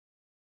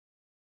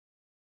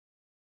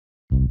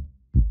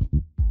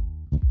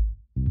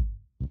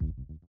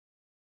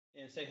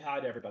say hi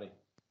to everybody.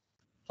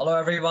 Hello,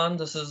 everyone.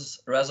 This is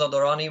Reza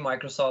Dorrani,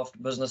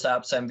 Microsoft Business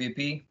Apps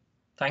MVP.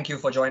 Thank you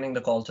for joining the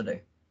call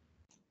today.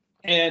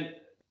 And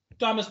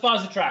Tomasz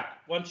Poszytek,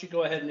 why don't you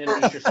go ahead and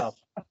introduce yourself?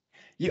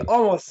 You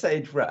almost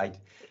said it right.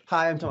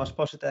 Hi, I'm Tomasz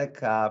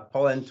Poszytek,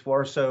 Poland,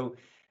 Warsaw.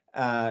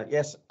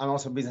 Yes, I'm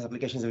also Business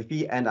Applications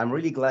MVP, and I'm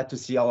really glad to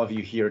see all of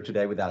you here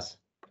today with us.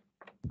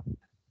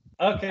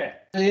 Okay.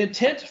 The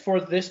intent for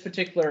this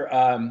particular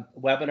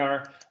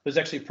webinar was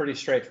actually pretty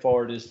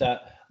straightforward, is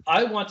that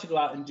I want to go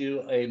out and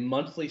do a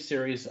monthly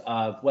series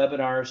of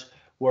webinars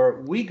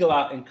where we go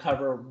out and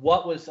cover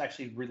what was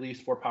actually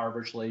released for Power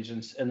Virtual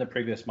Agents in the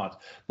previous month.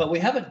 But we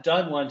haven't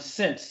done one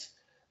since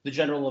the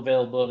general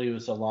availability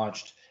was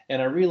launched.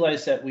 And I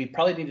realized that we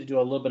probably need to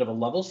do a little bit of a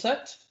level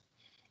set,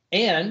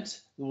 and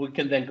we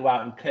can then go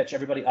out and catch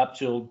everybody up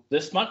to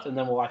this month, and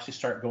then we'll actually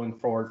start going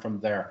forward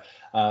from there.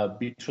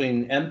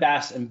 Between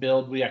MBAS and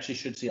Build, we actually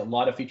should see a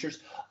lot of features.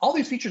 All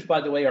these features, by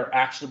the way, are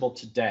actionable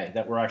today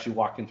that we're actually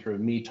walking through,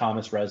 me,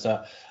 Thomas,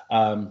 Reza.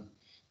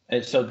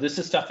 And so this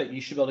is stuff that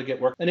you should be able to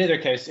get work. In either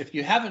case, if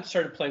you haven't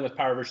started playing with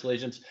Power Virtual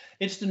Agents,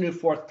 it's the new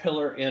fourth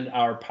pillar in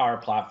our Power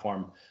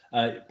Platform.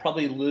 It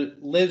probably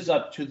lives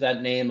up to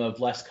that name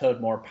of less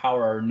code, more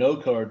power, or no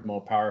code,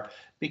 more power,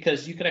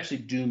 because you can actually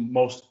do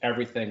most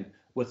everything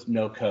with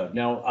no code.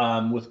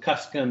 Now, with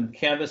custom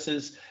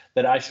canvases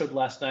that I showed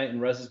last night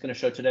and Rez is going to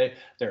show today,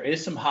 there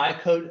is some high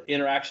code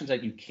interactions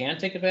that you can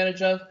take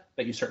advantage of,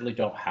 but you certainly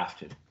don't have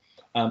to.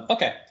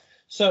 Okay,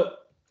 so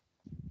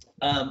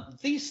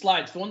these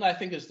slides, the one that I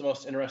think is the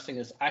most interesting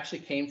is actually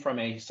came from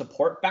a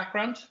support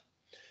background,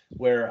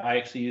 where I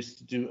actually used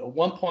to do, at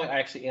one point, I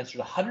actually answered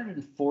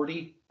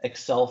 140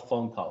 Excel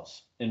phone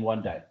calls in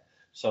one day.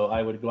 So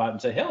I would go out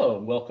and say, hello,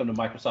 and welcome to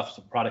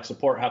Microsoft Product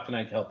Support. How can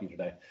I help you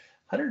today?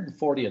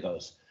 140 of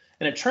those.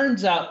 And it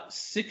turns out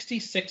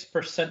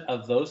 66%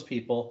 of those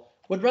people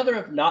would rather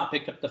have not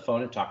picked up the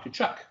phone and talked to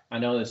Chuck. I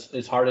know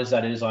as hard as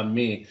that is on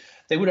me,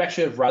 they would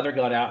actually have rather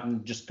gone out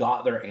and just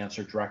got their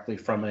answer directly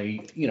from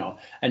a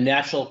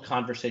natural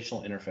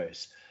conversational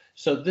interface.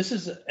 So this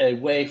is a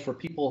way for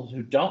people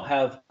who don't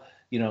have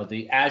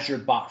the Azure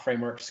bot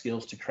framework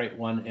skills to create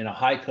one in a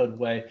high code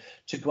way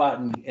to go out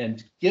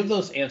and give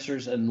those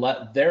answers and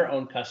let their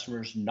own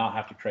customers not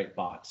have to create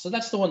bots. So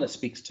that's the one that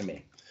speaks to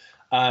me.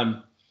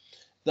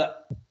 The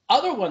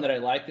other one that I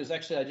like is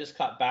actually I just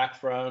got back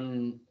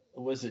from,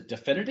 was it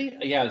Definity?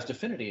 Yeah, it was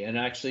Definity. And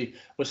I actually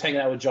was hanging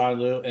out with John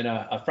Liu and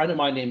a friend of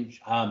mine named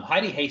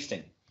Heidi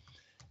Hastings.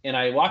 And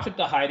I walked up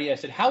to Heidi. I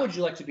said, how would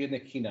you like to be in the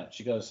keynote?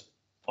 She goes,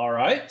 all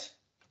right.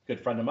 Good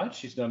friend of mine.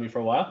 She's known me for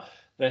a while.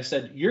 And I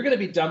said, you're going to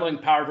be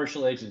demoing Power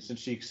Virtual Agents. And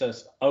she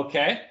says,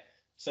 okay. I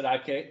said,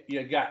 okay,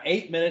 you got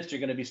 8 minutes. You're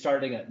going to be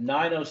starting at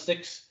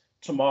 9:06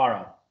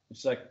 tomorrow.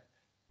 It's like,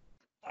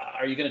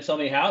 are you going to tell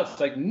me how? It's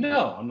like,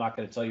 no, I'm not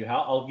going to tell you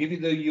how. I'll give you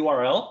the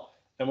URL,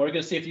 and we're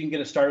going to see if you can get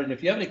it started. And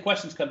if you have any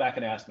questions, come back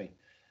and ask me.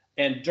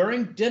 And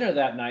during dinner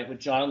that night with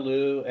John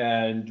Liu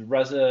and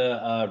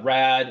Reza,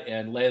 Rad,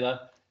 and Layla,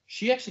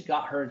 she actually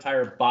got her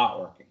entire bot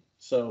working.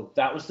 So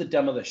that was the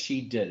demo that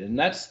she did. And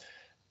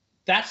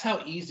that's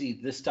how easy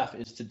this stuff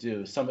is to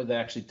do. Somebody that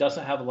actually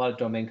doesn't have a lot of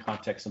domain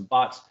context and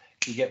bots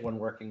can get one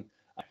working.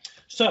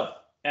 So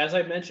as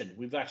I mentioned,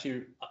 we've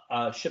actually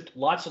shipped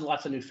lots and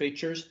lots of new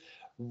features.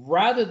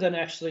 Rather than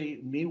actually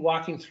me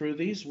walking through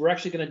these, we're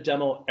actually going to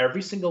demo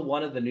every single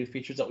one of the new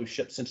features that we've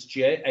shipped since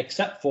GA,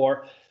 except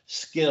for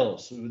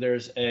skills.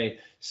 There's a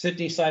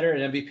Sydney Sider,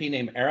 an MVP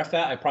named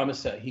Arafat. I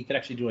promised that he could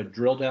actually do a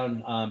drill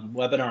down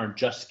webinar on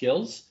just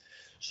skills.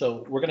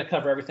 So we're going to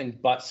cover everything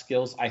but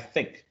skills, I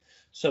think.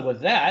 So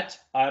with that,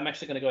 I'm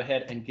actually going to go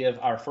ahead and give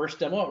our first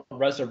demo,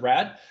 Reza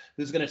Rad,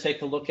 who's going to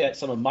take a look at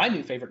some of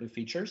my favorite new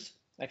features.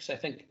 Actually, I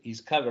think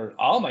he's covered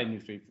all my new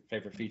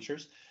favorite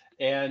features.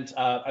 And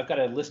I've got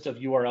a list of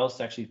URLs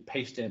to actually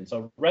paste in.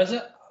 So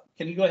Reza,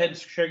 can you go ahead and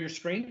share your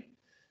screen?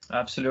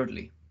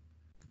 Absolutely.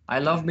 I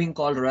love being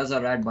called Reza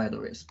Rad, by the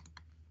way.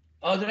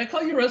 Oh, did I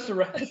call you Reza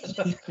Rad?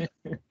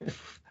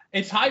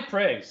 It's high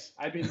praise.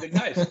 I mean, the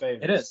guy's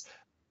famous. It is.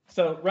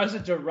 So Reza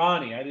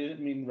Dorrani, I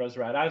didn't mean Reza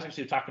Rad. I was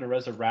actually talking to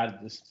Reza Rad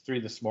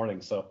this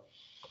morning. So,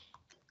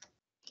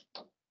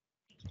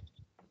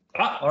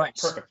 all right,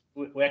 perfect.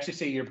 We actually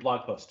see your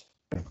blog post.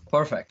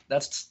 Perfect.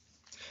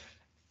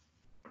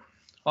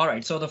 All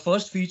right. So the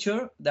first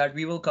feature that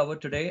we will cover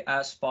today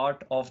as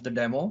part of the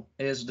demo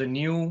is the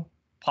new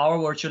Power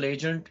Virtual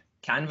Agent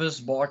Canvas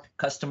bot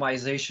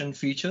customization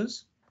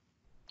features.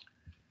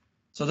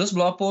 So this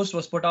blog post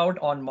was put out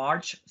on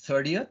March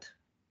 30th.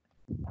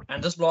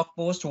 And this blog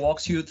post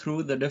walks you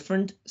through the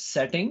different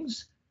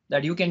settings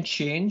that you can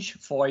change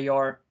for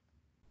your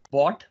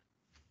bot.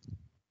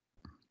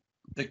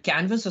 The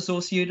canvas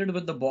associated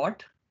with the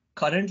bot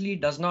currently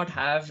does not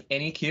have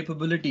any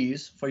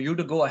capabilities for you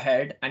to go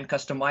ahead and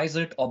customize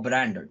it or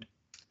brand it.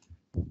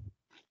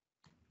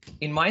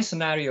 In my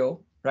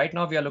scenario, right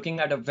now we are looking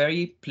at a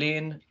very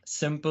plain,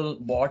 simple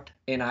bot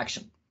in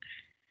action.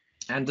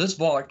 And this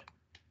bot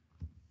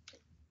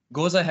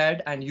goes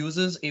ahead and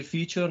uses a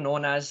feature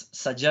known as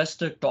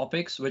suggested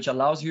topics, which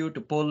allows you to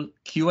pull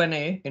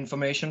Q&A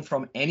information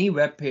from any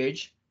web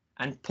page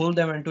and pull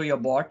them into your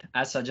bot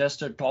as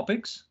suggested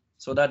topics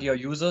so that your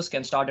users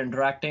can start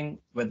interacting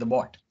with the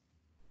bot.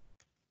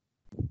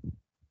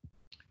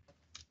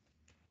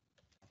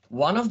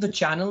 One of the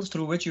channels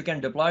through which you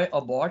can deploy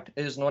a bot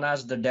is known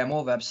as the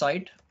demo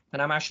website.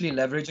 And I'm actually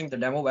leveraging the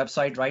demo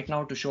website right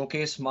now to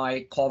showcase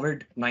my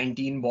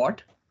COVID-19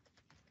 bot.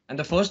 And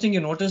the first thing you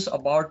notice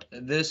about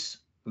this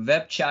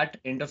web chat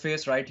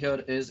interface right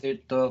here is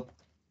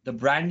the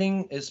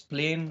branding is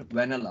plain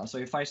vanilla. So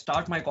if I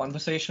start my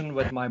conversation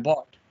with my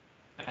bot,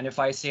 and if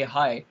I say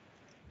hi,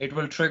 it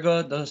will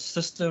trigger the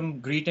system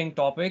greeting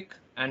topic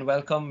and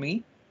welcome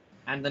me.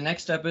 And the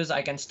next step is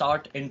I can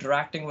start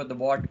interacting with the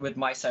bot with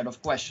my set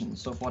of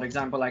questions. So for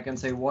example, I can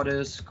say, what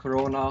is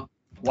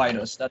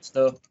coronavirus? That's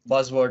the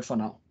buzzword for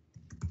now.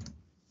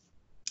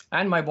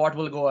 And my bot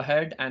will go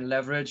ahead and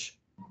leverage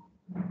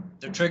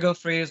the trigger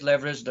phrase,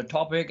 leverage the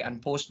topic,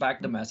 and post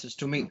back the message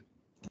to me.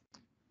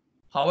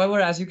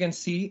 However, as you can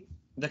see,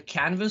 the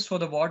canvas for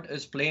the bot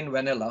is plain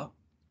vanilla.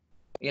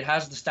 It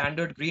has the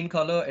standard green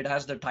color, it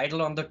has the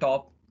title on the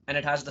top, and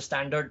it has the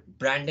standard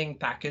branding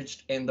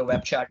packaged in the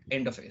web chat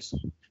interface.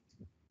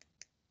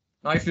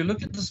 Now, if you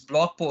look at this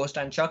blog post,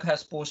 and Chuck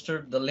has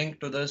posted the link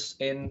to this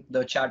in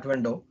the chat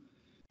window,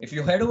 if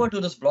you head over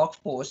to this blog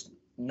post,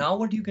 now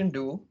what you can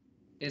do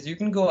is you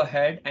can go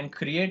ahead and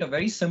create a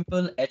very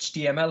simple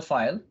HTML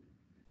file.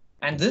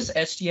 And this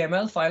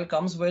HTML file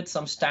comes with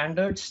some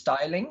standard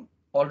styling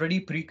already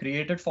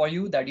pre-created for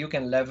you that you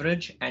can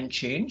leverage and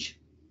change.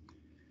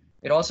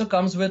 It also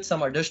comes with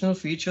some additional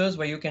features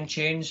where you can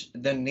change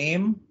the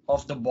name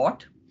of the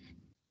bot.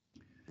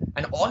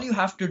 And all you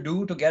have to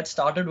do to get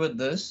started with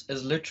this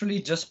is literally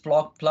just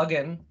plug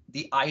in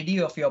the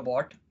ID of your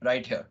bot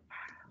right here.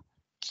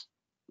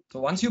 So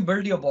once you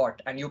build your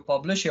bot and you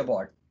publish your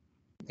bot,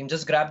 you can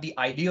just grab the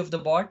ID of the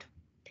bot,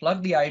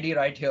 plug the ID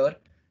right here,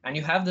 and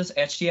you have this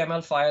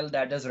HTML file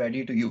that is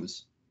ready to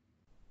use.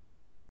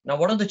 Now,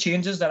 what are the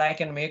changes that I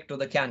can make to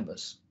the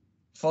canvas?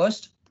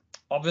 First,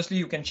 obviously,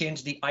 you can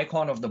change the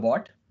icon of the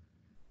bot.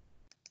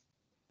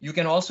 You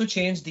can also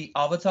change the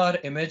avatar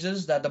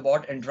images that the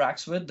bot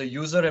interacts with, the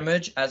user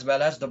image as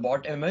well as the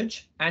bot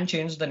image, and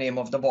change the name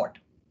of the bot.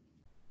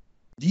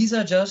 These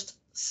are just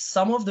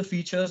some of the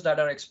features that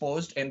are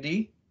exposed in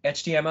the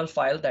HTML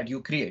file that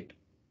you create.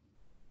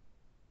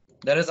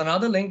 There is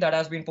another link that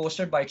has been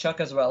posted by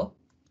Chuck as well.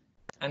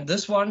 And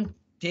this one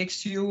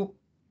takes you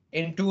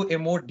into a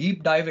more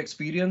deep dive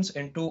experience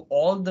into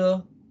all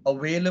the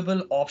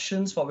available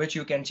options for which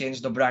you can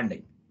change the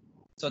branding.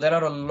 So there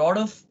are a lot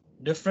of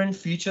different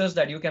features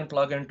that you can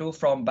plug into,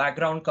 from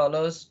background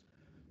colors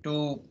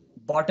to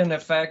button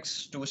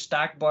effects to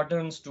stack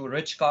buttons to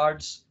rich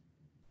cards.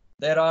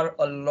 There are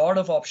a lot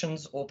of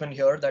options open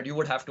here that you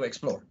would have to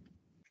explore.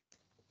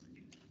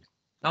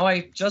 Now,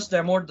 I just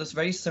demoed this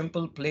very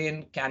simple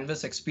plain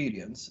canvas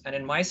experience. And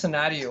in my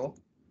scenario,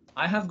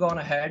 I have gone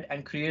ahead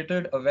and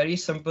created a very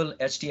simple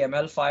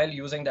HTML file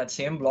using that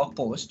same blog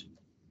post.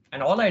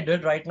 And all I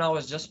did right now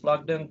is just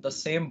plugged in the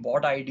same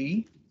bot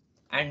ID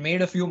and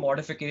made a few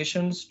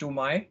modifications to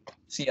my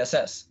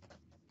CSS.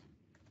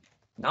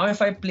 Now,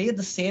 if I play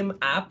the same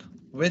app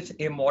with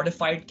a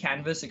modified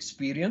canvas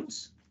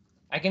experience,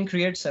 I can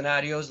create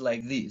scenarios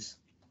like these.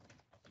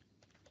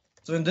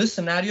 So in this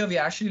scenario,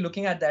 we're actually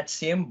looking at that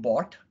same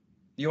bot.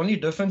 The only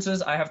difference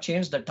is I have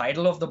changed the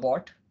title of the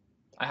bot.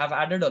 I have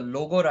added a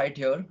logo right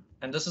here,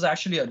 and this is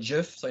actually a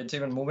GIF, so it's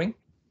even moving.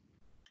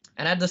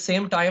 And at the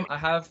same time, I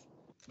have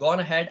gone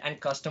ahead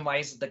and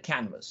customized the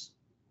canvas.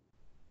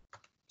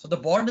 So the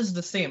bot is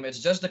the same, it's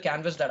just the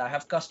canvas that I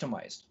have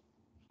customized.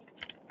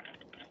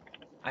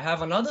 I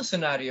have another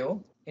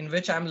scenario in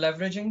which I'm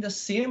leveraging the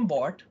same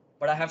bot,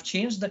 but I have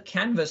changed the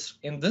canvas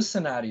in this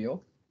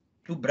scenario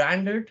to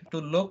brand it to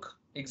look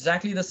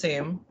exactly the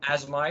same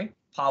as my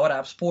Power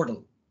Apps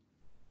portal.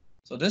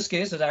 So this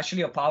case is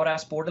actually a Power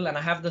Apps portal, and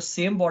I have the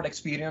same bot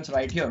experience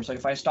right here. So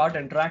if I start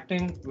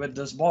interacting with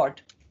this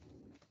bot,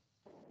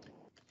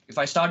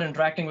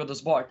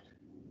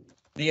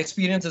 the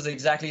experience is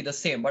exactly the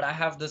same, but I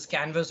have this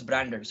canvas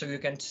branded. So you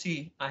can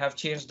see I have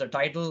changed the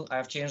title, I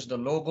have changed the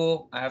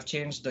logo, I have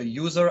changed the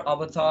user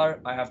avatar,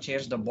 I have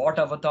changed the bot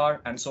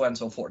avatar, and so on and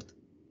so forth.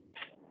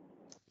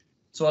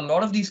 So a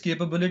lot of these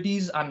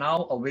capabilities are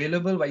now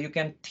available where you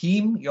can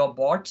theme your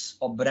bots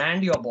or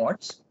brand your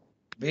bots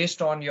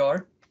based on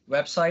your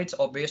websites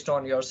or based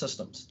on your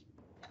systems.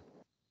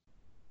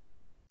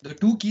 The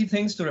two key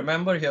things to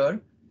remember here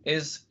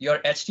is your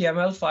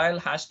HTML file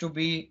has to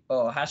be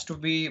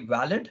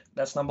valid.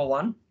 That's number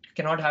one. You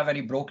cannot have any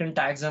broken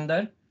tags in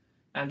there.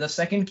 And the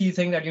second key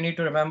thing that you need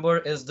to remember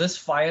is this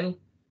file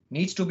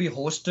needs to be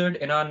hosted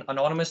in an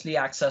anonymously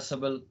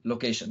accessible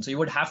location. So you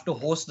would have to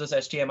host this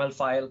HTML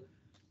file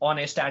on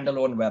a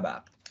standalone web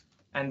app,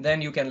 and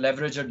then you can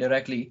leverage it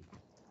directly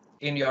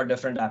in your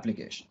different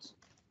applications.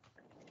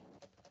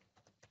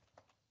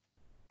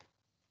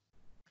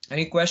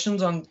 Any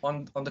questions on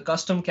the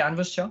custom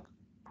canvas, Chuck?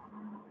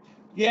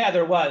 Yeah,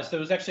 there was. There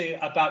was actually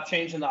about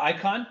changing the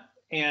icon,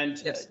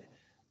 and yes.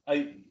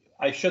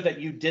 I showed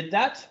that you did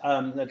that.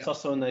 That's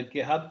also in the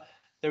GitHub.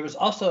 There was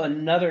also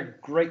another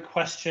great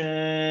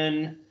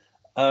question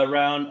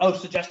around,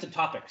 suggested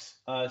topics.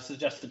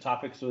 Suggested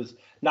topics was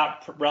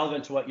not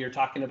relevant to what you're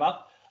talking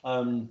about,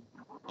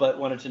 but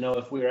wanted to know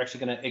if we were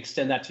actually going to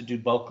extend that to do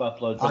bulk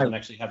uploads rather than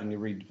actually having you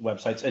read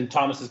websites. And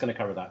Thomas is going to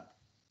cover that.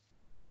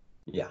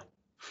 Yeah.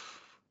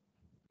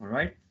 All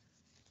right.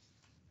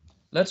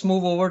 Let's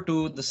move over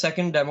to the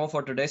second demo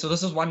for today. So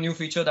this is one new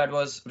feature that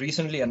was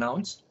recently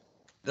announced.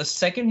 The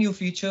second new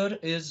feature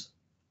is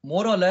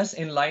more or less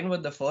in line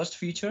with the first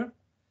feature.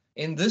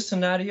 In this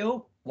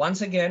scenario,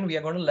 once again, we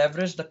are going to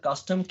leverage the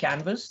custom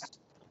canvas.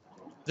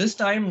 This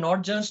time,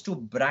 not just to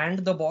brand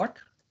the bot,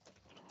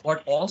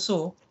 but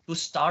also to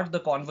start the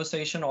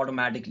conversation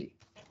automatically.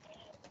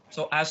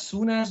 So as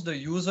soon as the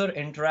user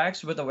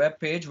interacts with a web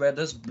page where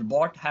this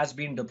bot has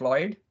been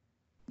deployed,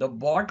 the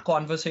bot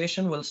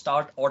conversation will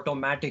start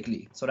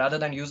automatically. So rather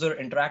than user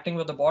interacting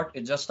with the bot,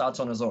 it just starts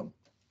on its own.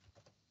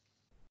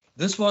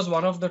 This was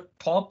one of the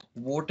top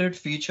voted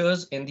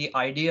features in the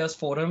ideas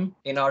forum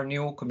in our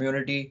new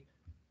community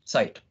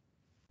site.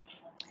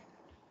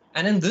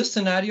 And in this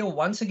scenario,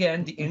 once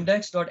again, the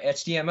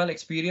index.html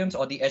experience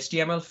or the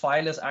HTML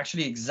file is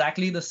actually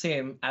exactly the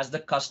same as the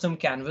custom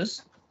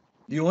canvas.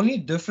 The only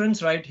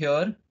difference right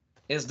here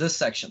is this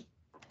section.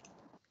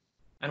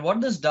 And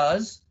what this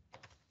does,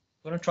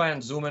 I'm going to try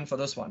and zoom in for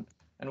this one.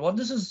 And what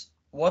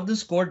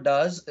this code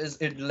does is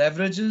it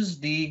leverages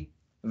the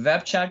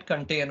web chat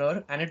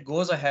container and it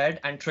goes ahead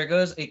and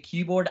triggers a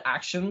keyboard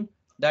action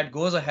that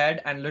goes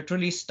ahead and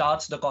literally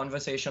starts the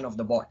conversation of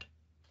the bot.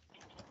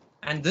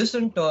 And this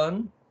in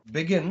turn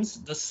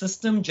begins the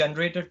system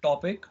generated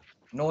topic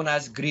known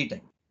as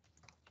greeting.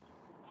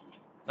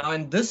 Now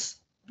in this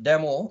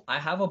demo, I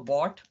have a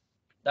bot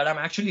that I'm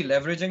actually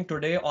leveraging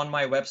today on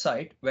my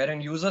website,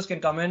 wherein users can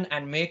come in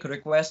and make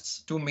requests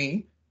to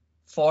me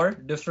for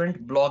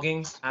different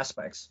blogging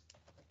aspects.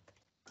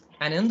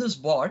 And in this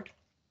bot,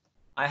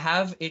 I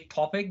have a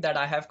topic that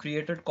I have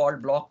created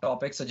called blog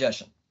topic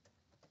suggestion.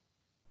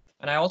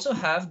 And I also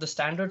have the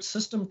standard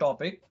system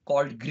topic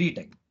called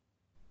greeting.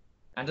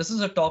 And this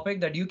is a topic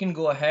that you can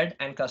go ahead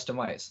and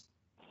customize.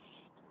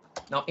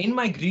 Now in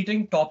my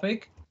greeting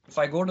topic, if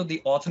I go to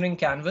the authoring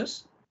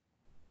canvas,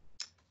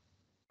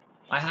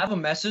 I have a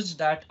message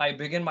that I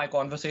begin my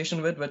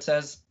conversation with, which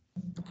says,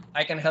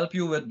 I can help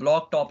you with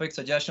blog topic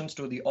suggestions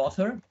to the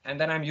author. And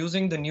then I'm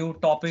using the new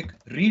topic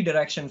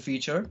redirection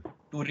feature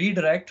to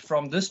redirect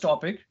from this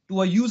topic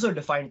to a user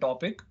defined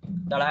topic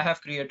that I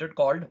have created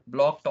called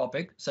blog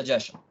topic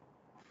suggestion.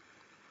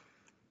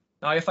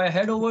 Now, if I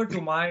head over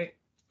to my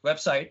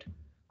website,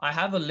 I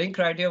have a link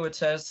right here which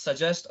says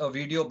suggest a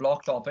video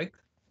blog topic.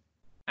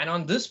 And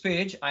on this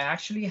page, I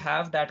actually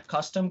have that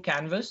custom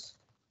canvas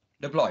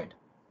deployed.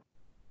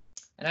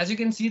 And as you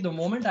can see, the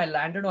moment I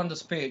landed on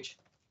this page,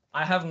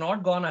 I have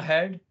not gone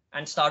ahead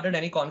and started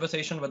any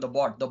conversation with the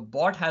bot. The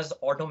bot has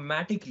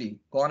automatically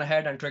gone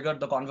ahead and triggered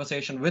the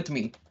conversation with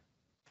me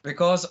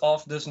because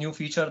of this new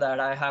feature that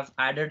I have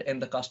added in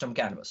the custom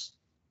canvas.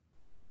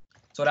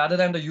 So rather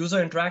than the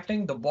user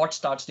interacting, the bot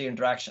starts the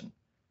interaction.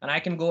 And I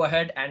can go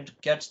ahead and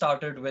get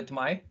started with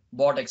my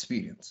bot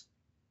experience.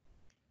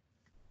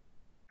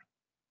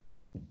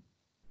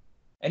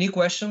 Any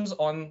questions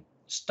on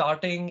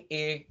starting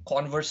a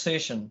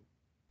conversation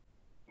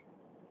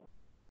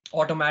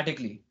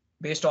automatically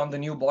based on the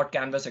new bot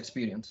canvas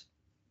experience?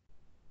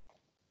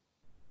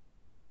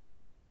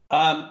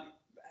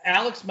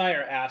 Alex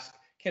Meyer asked,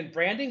 can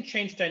branding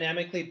change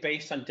dynamically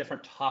based on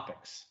different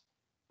topics?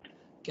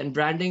 Can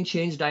branding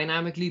change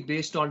dynamically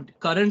based on,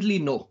 currently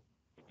no.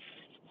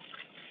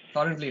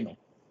 Currently no.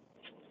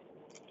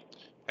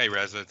 Hey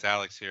Reza, it's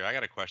Alex here. I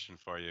got a question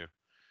for you.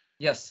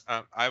 Yes.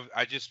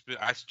 I just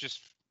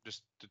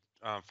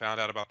found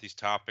out about these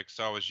topics,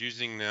 so I was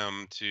using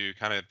them to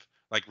kind of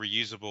like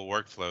reusable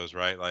workflows,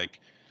 right? Like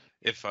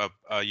if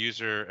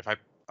if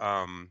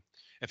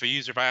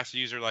I ask a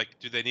user like,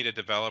 do they need a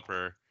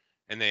developer,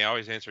 and they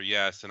always answer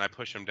yes, and I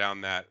push them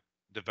down that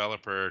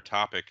developer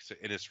topic,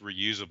 and it's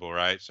reusable,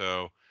 right?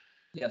 So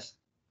yes,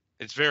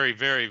 it's very,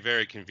 very,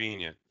 very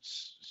convenient.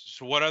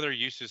 So what other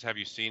uses have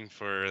you seen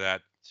for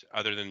that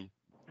other than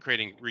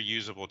creating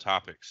reusable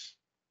topics?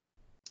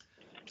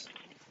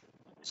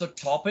 So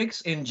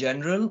topics in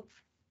general,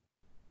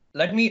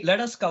 let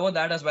us cover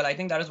that as well. I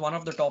think that is one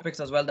of the topics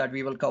as well that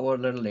we will cover a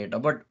little later.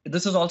 But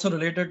this is also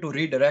related to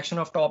redirection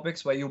of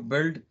topics, where you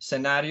build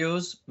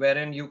scenarios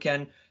wherein you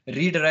can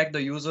redirect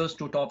the users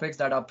to topics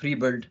that are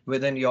pre-built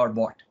within your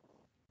bot.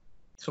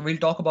 So we'll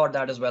talk about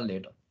that as well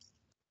later.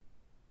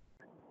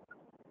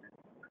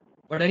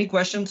 But any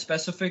questions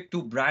specific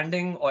to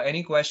branding or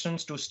any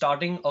questions to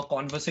starting a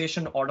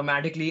conversation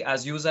automatically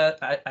as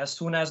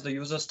soon as the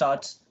user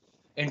starts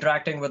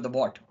interacting with the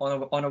bot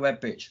on a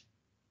web page?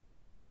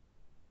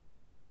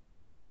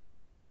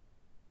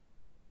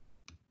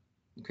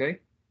 Okay.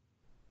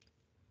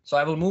 So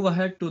I will move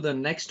ahead to the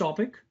next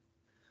topic.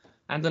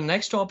 And the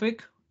next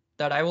topic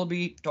that I will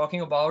be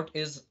talking about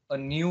is a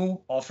new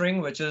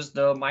offering, which is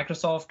the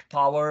Microsoft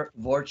Power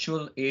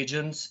Virtual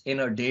Agents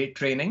in a Day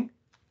training.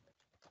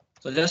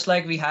 So just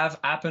like we have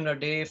app in a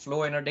day,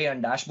 flow in a day,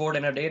 and dashboard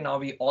in a day, now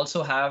we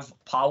also have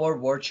Power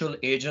Virtual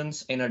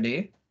Agents in a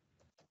day.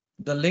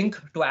 The link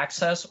to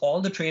access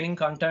all the training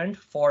content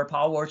for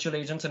Power Virtual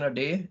Agents in a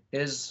Day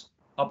is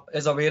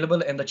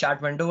available in the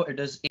chat window. It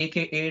is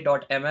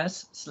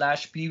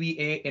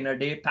aka.ms/PVA in a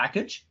day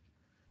package.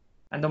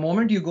 And the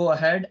moment you go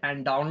ahead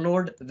and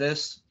download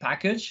this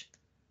package,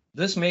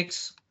 this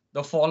makes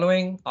the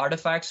following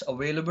artifacts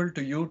available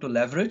to you to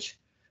leverage.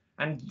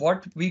 And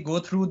what we go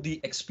through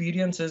the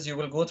experience is you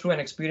will go through an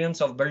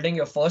experience of building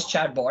your first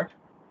chatbot.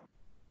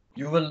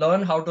 You will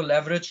learn how to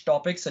leverage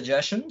topic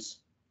suggestions,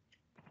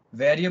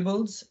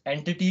 variables,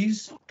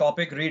 entities,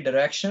 topic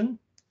redirection,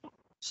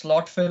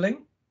 slot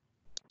filling,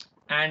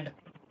 and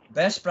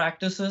best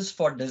practices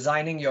for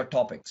designing your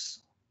topics.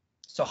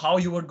 So how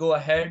you would go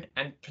ahead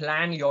and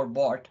plan your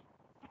bot.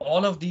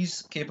 All of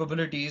these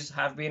capabilities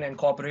have been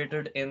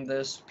incorporated in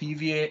this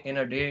PVA in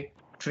a Day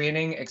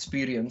training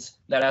experience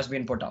that has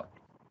been put out.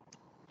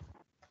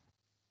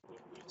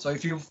 So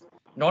if you've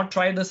not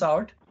tried this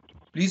out,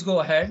 please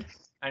go ahead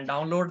and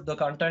download the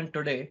content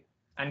today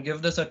and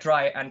give this a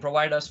try and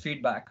provide us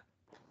feedback.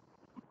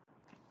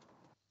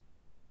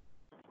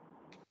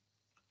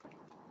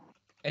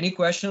 Any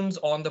questions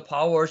on the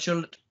Power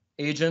Virtual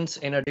Agents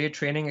in a Day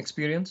training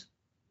experience?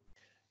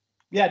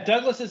 Yeah,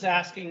 Douglas is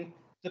asking,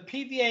 the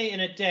PVA in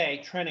a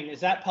Day training, is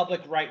that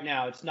public right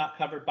now? It's not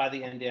covered by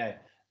the NDA.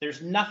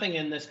 There's nothing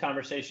in this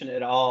conversation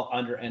at all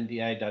under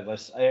NDA,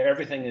 Douglas.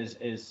 Everything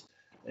is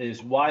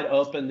wide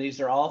open.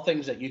 These are all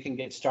things that you can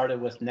get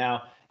started with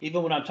now.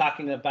 Even when I'm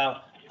talking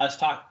about us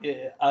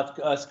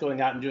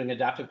going out and doing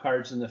adaptive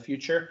cards in the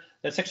future,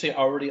 that's actually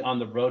already on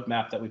the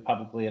roadmap that we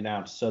publicly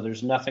announced. So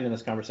there's nothing in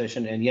this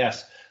conversation. And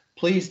yes,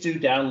 please do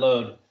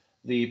download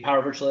the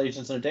Power Virtual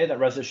Agents in a Day that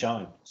Reza is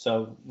showing.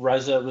 So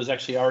Reza was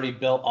actually already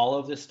built all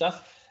of this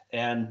stuff,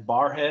 and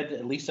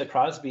Barhead Lisa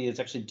Crosby has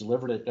actually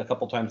delivered it a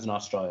couple times in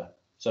Australia.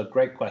 So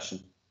great question.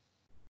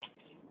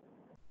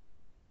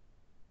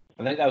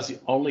 I think that was the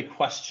only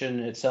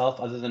question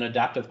itself other than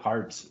adaptive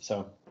cards.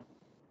 So,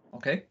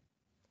 okay.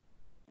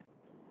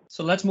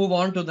 So let's move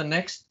on to the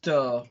next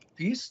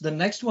piece. The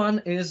next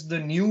one is the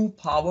new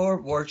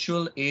Power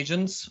Virtual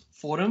Agents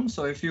forum.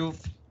 So if you've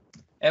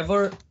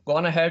ever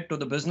gone ahead to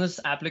the Business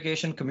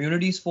Application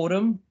Communities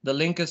forum, the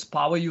link is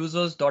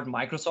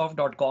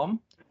powerusers.microsoft.com.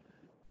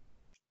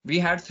 We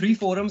had 3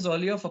 forums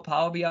earlier for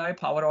Power BI,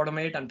 Power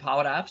Automate, and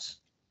Power Apps.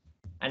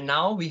 And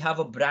now we have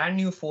a brand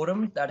new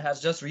forum that has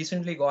just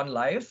recently gone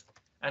live.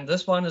 And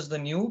this one is the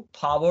new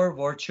Power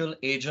Virtual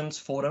Agents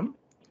forum.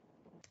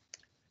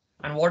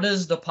 And what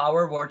is the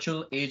Power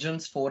Virtual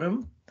Agents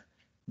forum?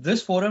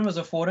 This forum is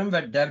a forum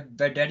where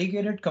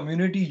dedicated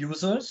community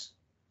users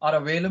are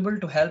available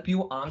to help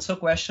you answer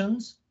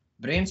questions,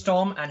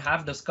 brainstorm, and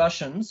have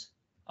discussions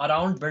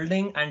around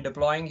building and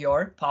deploying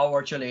your Power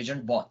Virtual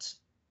Agent bots.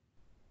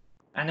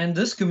 And in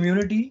this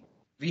community,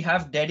 we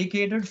have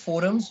dedicated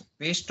forums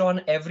based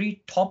on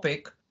every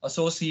topic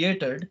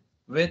associated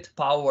with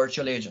Power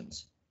Virtual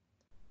Agents.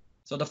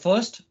 So the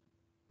first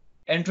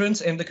entrance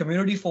in the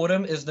community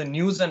forum is the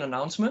news and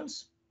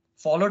announcements,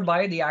 followed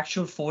by the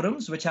actual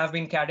forums, which have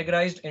been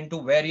categorized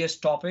into various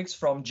topics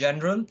from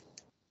general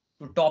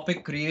to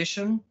topic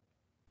creation,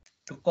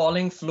 to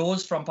calling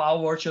flows from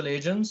Power Virtual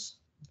Agents,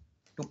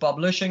 to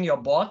publishing your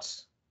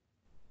bots,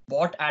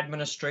 bot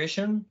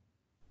administration,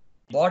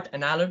 bot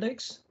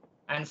analytics,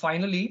 and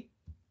finally,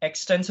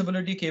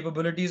 extensibility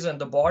capabilities in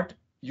the bot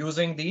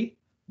using the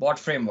bot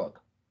framework.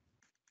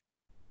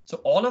 So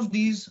all of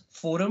these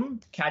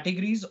forum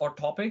categories or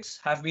topics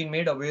have been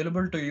made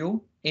available to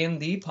you in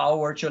the Power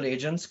Virtual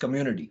Agents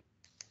community.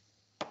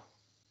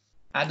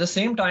 At the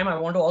same time, I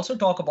want to also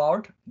talk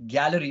about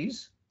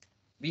galleries.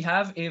 We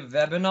have a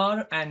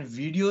webinar and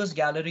videos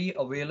gallery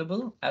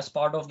available as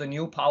part of the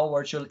new Power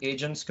Virtual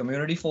Agents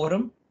community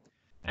forum,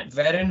 and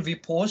wherein we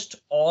post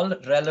all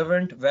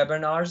relevant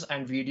webinars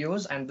and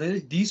videos. And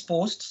these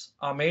posts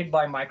are made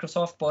by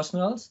Microsoft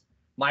personals,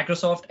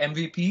 Microsoft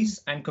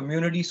MVPs, and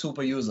community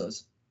super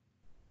users.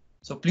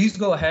 So please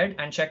go ahead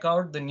and check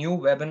out the new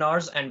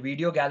webinars and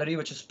video gallery,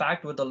 which is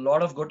packed with a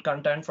lot of good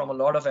content from a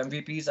lot of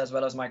MVPs as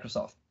well as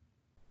Microsoft.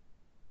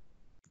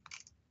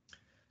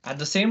 At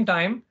the same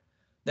time,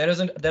 there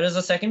is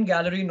a second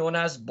gallery known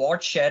as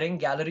Bot Sharing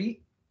Gallery.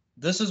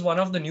 This is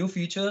one of the new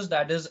features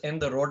that is in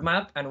the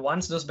roadmap. And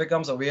once this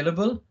becomes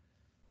available,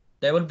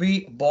 there will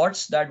be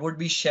bots that would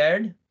be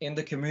shared in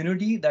the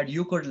community that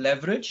you could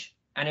leverage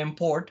and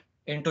import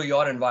into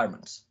your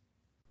environments.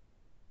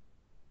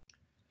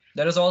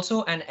 There is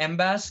also an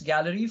MBAS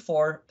gallery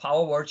for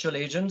Power Virtual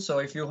Agents. So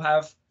if you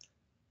have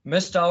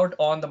missed out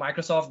on the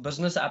Microsoft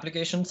Business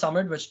Application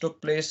Summit, which took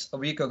place a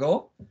week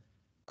ago,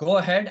 go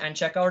ahead and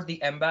check out the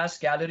MBAS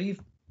gallery.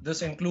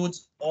 This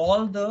includes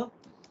all the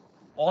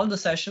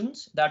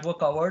sessions that were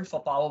covered for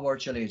Power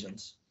Virtual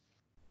Agents.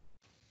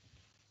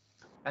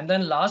 And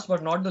then last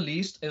but not the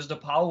least is the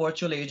Power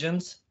Virtual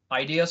Agents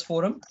Ideas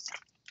Forum.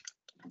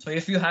 So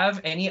if you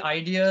have any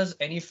ideas,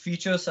 any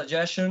feature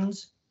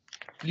suggestions,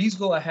 please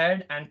go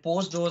ahead and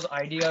post those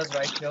ideas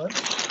right here.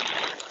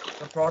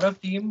 The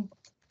product team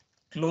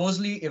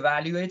closely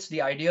evaluates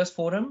the ideas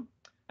forum.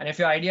 And if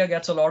your idea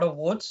gets a lot of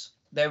votes,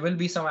 there will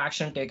be some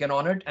action taken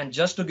on it. And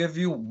just to give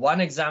you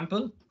one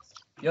example,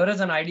 here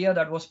is an idea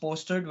that was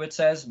posted which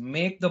says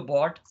make the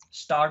bot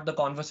start the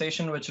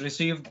conversation, which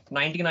received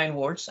 99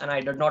 votes, and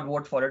I did not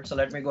vote for it. So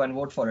let me go and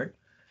vote for it.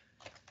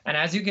 And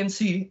as you can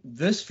see,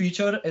 this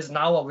feature is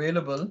now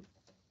available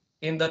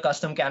in the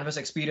custom canvas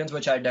experience,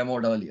 which I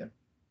demoed earlier.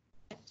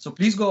 So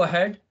please go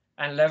ahead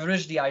and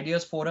leverage the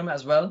ideas forum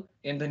as well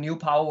in the new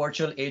Power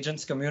Virtual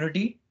Agents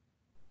community.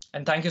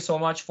 And thank you so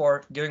much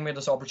for giving me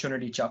this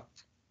opportunity, Chuck.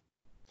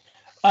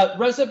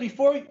 Reza,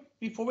 before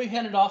we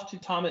hand it off to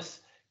Thomas,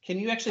 can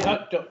you actually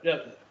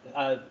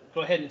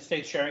go ahead and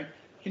stay sharing?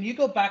 Can you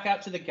go back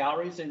out to the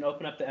galleries and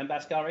open up the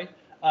MBAS gallery?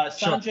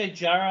 Sanjay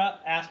Jara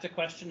asked a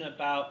question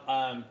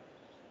about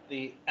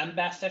the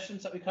MBAS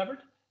sessions that we covered.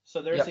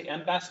 So there's the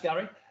MBAS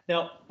gallery.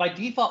 Now, by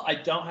default, I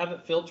don't have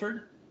it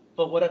filtered,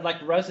 but what I'd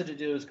like Reza to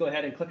do is go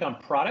ahead and click on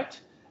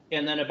product,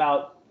 and then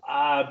about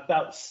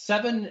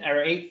 7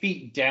 or 8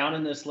 feet down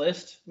in this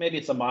list, maybe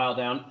it's a mile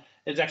down,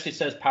 it actually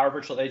says Power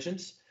Virtual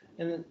Agents,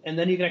 and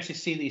then you can actually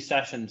see these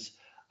sessions.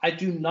 I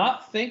do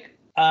not think,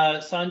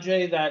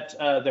 Sanjay, that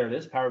there it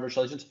is, Power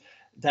Virtual Agents,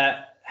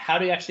 that how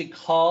to actually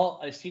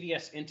call a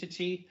CDS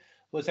entity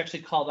was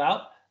actually called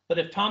out. But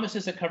if Thomas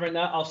isn't covering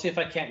that, I'll see if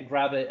I can't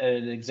grab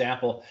an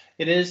example.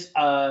 It is,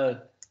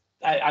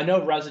 I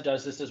know Reza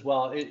does this as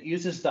well. It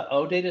uses the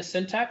OData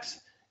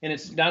syntax, and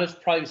it's not as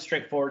probably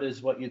straightforward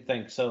as what you'd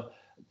think. So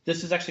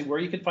this is actually where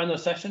you can find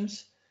those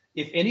sessions.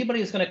 If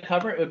anybody is going to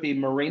cover it, would be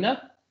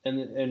Marina,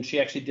 and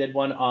she actually did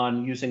one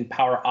on using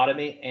Power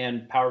Automate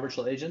and Power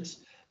Virtual Agents,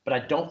 but I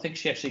don't think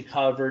she actually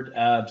covered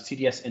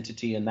CDS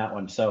entity in that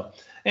one. So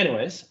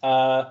anyways,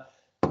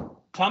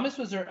 Thomas,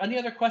 was there any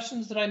other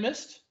questions that I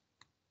missed?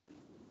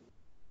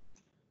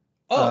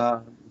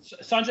 Oh,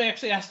 Sanjay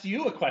actually asked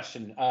you a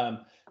question,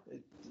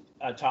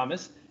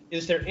 Thomas.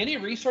 Is there any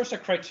resource or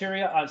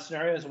criteria on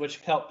scenarios which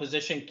help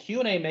position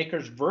Q&A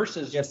makers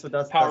versus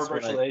Power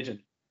Virtual Agent?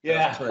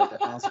 That's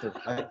what I answered.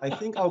 I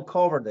think I'll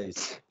cover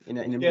this in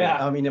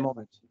a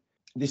moment.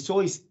 This tool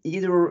is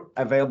either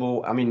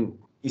available,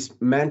 it's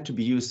meant to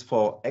be used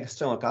for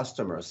external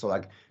customers. So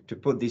like to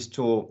put this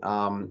tool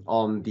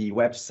on the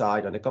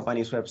website, on the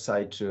company's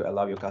website, to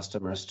allow your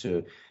customers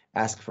to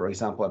ask, for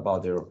example,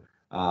 about their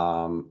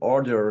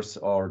orders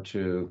or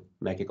to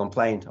make a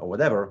complaint or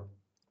whatever.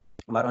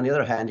 But on the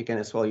other hand, you can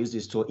as well use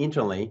this tool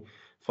internally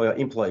for your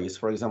employees,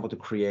 for example, to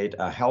create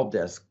a help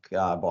desk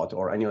bot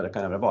or any other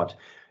kind of a bot.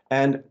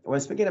 And when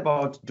speaking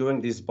about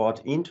doing this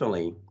bot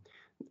internally,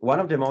 one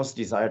of the most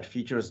desired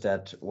features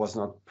that was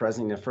not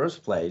present in the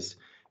first place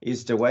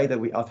is the way that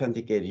we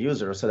authenticate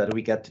users so that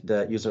we get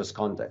the user's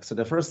context. So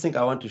the first thing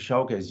I want to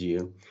showcase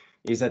you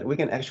is that we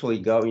can actually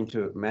go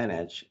into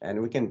manage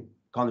and we can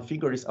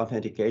configure this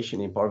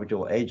authentication in Power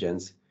Virtual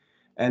Agents.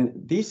 And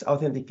this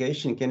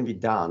authentication can be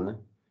done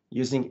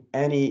using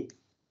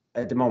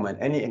at the moment,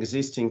 any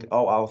existing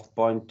OAuth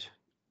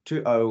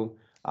 0.20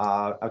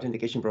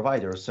 authentication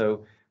provider.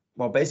 So,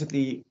 well,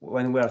 basically,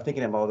 when we are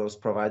thinking about those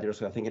providers,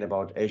 we are thinking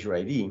about Azure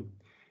AD,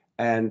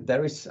 and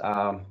there is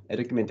a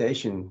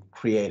documentation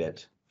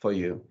created for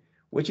you,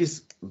 which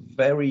is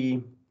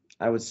very,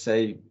 I would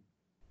say,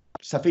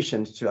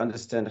 sufficient to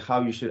understand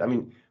how you should,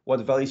 what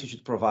values you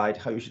should provide,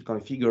 how you should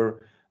configure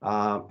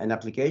an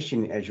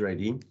application in Azure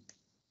AD.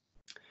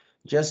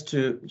 Just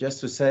to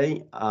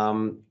say,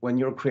 when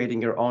you're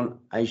creating your own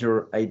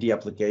Azure AD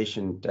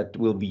application that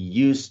will be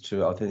used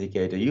to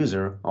authenticate a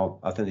user or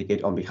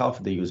authenticate on behalf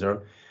of the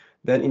user,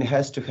 then it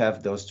has to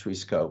have those 3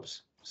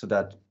 scopes. So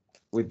that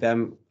with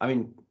them,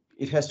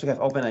 it has to have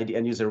OpenID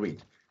and user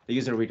read. The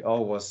user read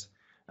all was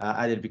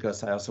added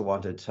because I also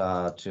wanted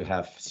to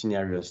have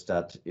scenarios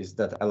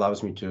that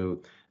allows me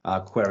to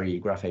query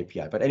Graph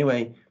API. But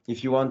anyway,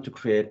 if you want to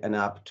create an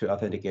app to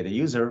authenticate a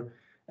user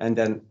and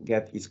then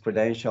get its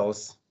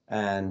credentials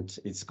and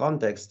its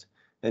context,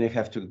 then you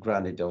have to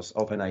grant it those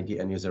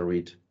OpenID and user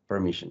read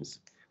permissions.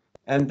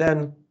 And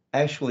then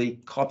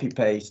actually copy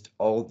paste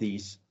all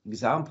these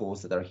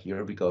examples that are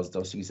here, because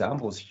those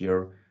examples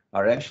here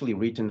are actually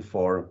written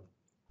for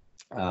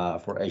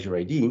Azure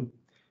AD,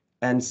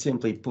 and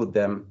simply put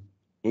them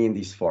in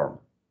this form.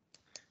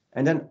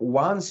 And then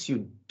once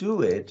you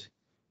do it,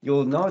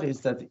 you'll notice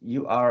that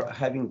you are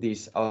having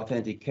this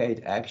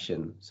authenticate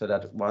action, so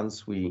that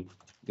once we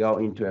go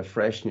into a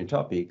fresh new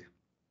topic,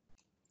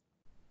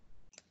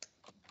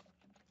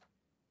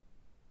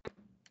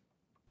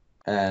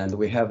 and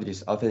we have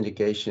this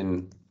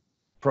authentication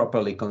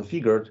properly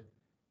configured,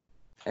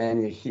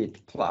 and you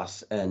hit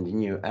plus and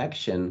new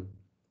action,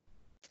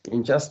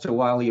 in just a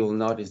while you'll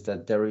notice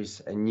that there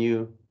is a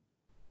new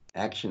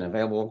action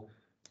available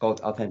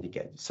called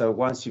authenticate. So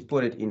once you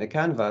put it in the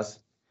canvas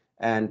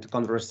and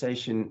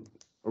conversation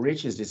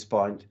reaches this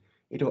point,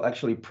 it will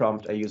actually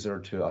prompt a user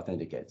to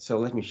authenticate. So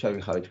let me show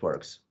you how it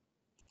works.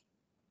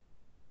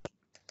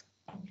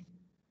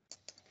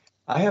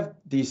 I have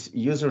this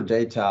user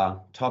data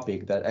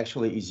topic that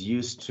actually is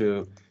used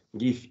to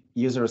give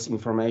users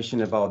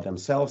information about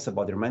themselves,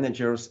 about their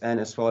managers, and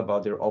as well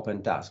about their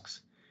open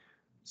tasks.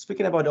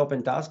 Speaking about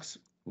open tasks,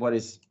 what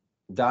is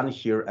done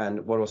here,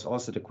 and what was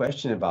also the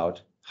question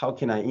about how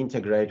can I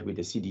integrate with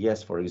the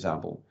CDS, for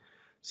example.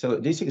 So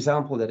this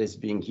example that is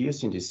being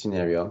used in this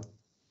scenario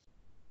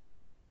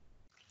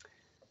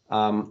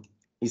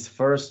is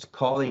first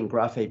calling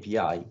Graph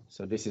API.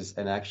 So this is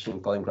an action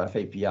calling Graph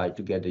API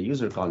to get the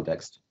user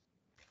context,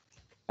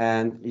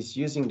 and is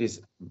using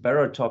this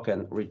bearer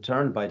token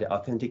returned by the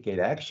authenticate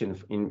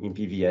action in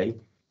PVA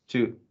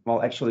to,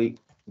 well, actually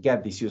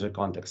get this user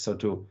context. So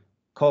to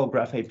call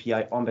Graph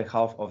API on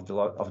behalf of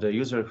the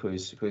user who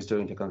is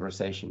doing the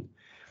conversation.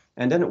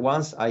 And then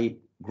once I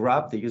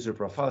grab the user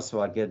profile, so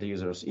I get the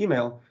user's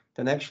email,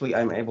 then actually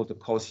I'm able to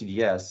call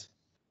CDS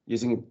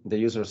using the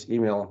user's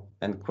email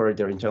and query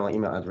their internal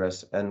email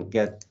address and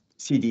get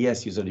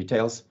CDS user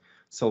details.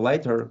 So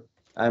later,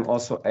 I'm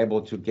also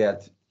able to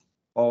get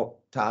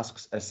all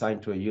tasks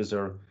assigned to a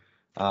user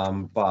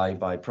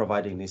by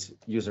providing this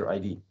user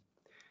ID.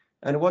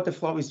 And what the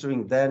flow is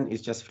doing then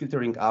is just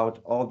filtering out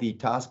all the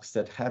tasks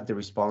that have the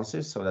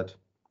responses so that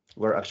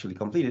were actually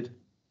completed.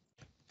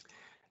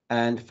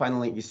 And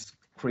finally is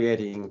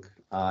creating,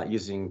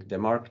 using the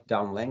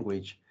markdown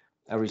language,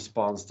 a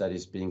response that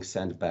is being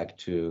sent back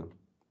to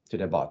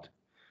the bot.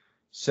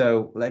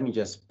 So let me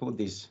just put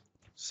this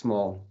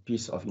small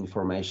piece of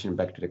information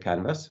back to the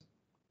canvas.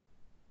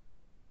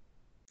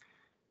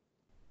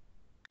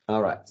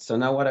 All right, so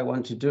now what I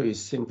want to do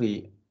is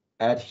simply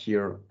add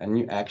here a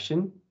new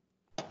action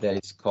that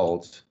is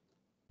called,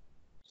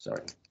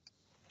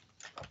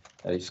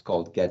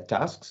 get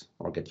tasks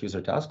or get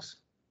user tasks.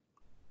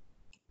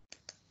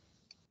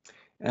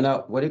 And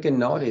now what you can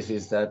notice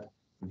is that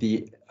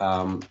the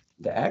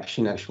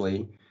action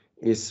actually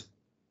is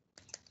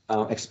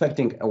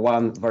expecting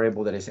one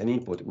variable that is an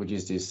input, which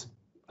is this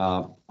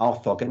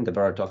auth token, the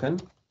bearer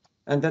token.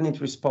 And then it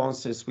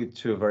responds with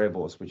two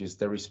variables, which is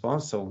the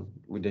response, so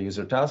with the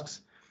user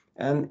tasks,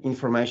 and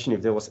information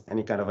if there was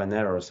any kind of an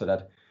error, so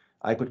that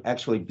I could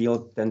actually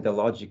build then the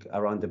logic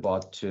around the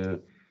bot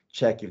to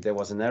check if there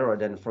was an error.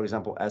 Then, for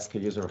example, ask a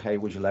user, hey,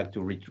 would you like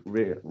to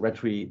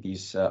retrieve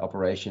this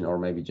operation, or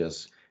maybe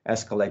just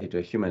escalate it to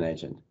a human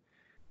agent?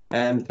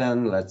 And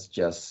then let's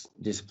just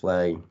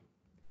display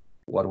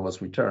what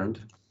was returned.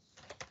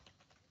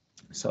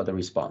 So the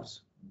response.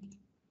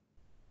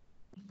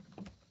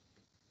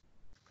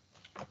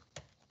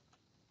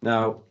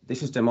 Now,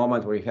 this is the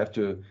moment where you have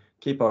to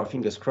keep our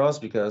fingers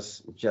crossed,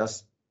 because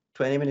just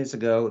 20 minutes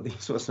ago,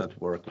 this was not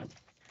working.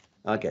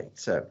 Okay,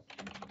 so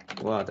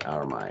what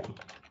are my...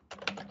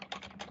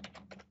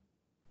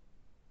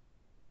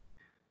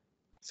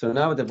 So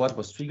now the bot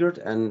was triggered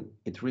and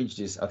it reached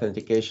this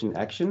authentication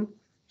action.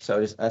 So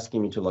it's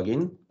asking me to log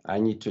in. I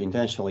need to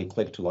intentionally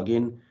click to log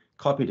in,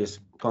 copy this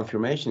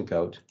confirmation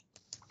code,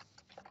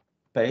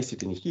 paste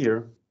it in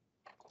here,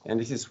 and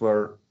this is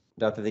where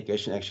the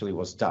authentication actually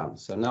was done.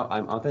 So now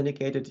I'm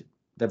authenticated.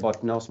 The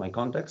bot knows my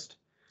context.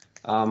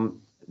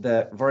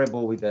 The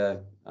variable with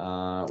the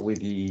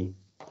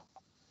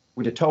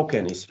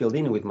token is filled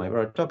in with my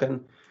bearer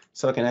token,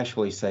 so I can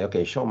actually say,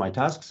 okay, show my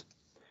tasks.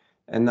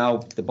 And now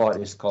the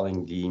bot is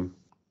calling the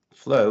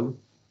flow.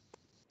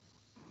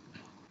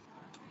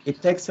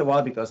 It takes a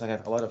while because I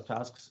have a lot of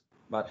tasks,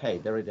 but hey,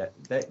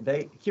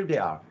 here they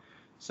are.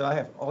 So I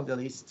have all the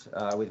list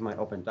with my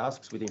open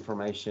tasks with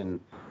information,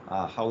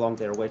 how long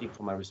they're waiting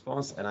for my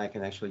response, and I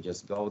can actually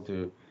just go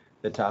to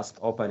the task,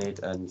 open it,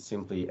 and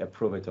simply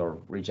approve it or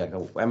reject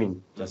it. I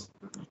mean, just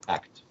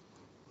act.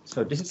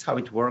 So this is how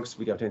it works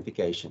with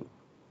authentication.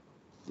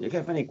 Do you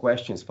have any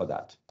questions for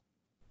that?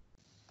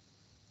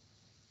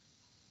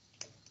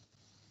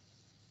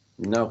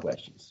 No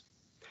questions.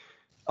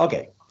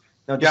 Okay.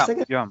 Now the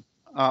second.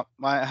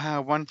 I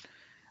have one.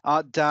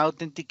 The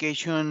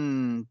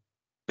authentication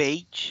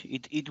page.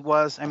 It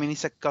was. I mean,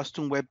 it's a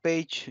custom web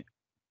page,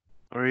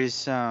 or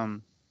is a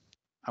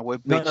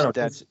web page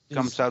that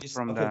comes out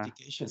from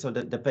authentication. So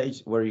the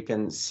page where you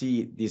can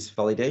see this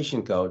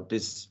validation code,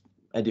 this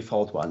a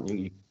default one.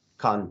 You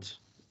can't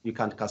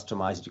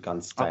customize it. You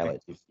can't style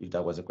it. If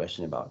that was a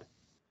question about.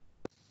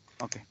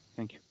 Okay.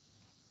 Thank you.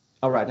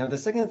 All right, now the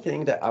second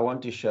thing that I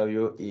want to show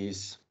you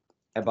is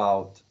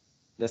about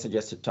the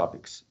suggested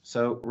topics.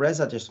 So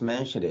Reza just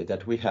mentioned it,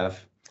 that we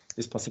have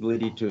this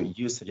possibility to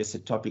use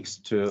suggested topics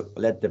to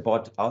let the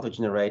bot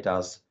auto-generate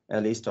us a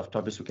list of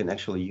topics we can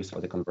actually use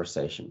for the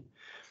conversation.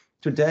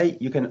 Today,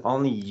 you can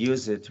only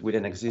use it with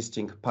an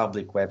existing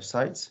public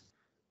websites.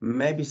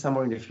 Maybe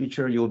somewhere in the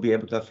future, you'll be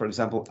able to, for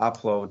example,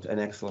 upload an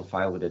Excel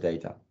file with the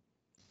data.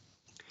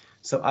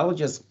 So I will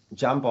just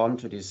jump on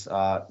to this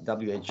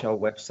WHO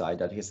website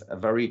that has a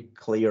very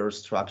clear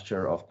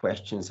structure of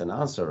questions and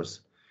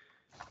answers.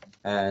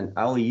 And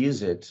I'll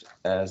use it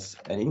as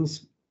an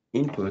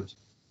input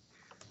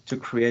to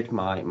create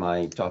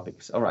my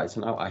topics. All right, so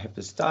now I have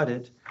to start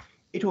it.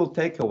 It will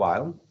take a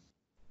while.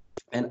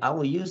 And I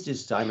will use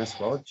this time as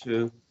well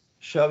to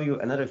show you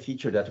another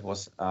feature that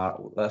was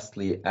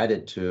lastly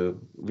added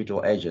to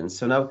virtual agents.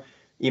 So now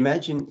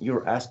imagine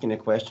you're asking a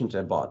question to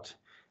a bot,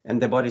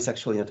 and the bot is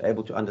actually not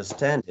able to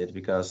understand it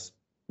because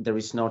there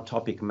is no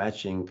topic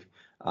matching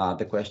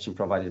the question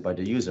provided by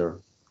the user.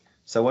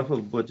 So what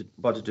will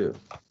bot do?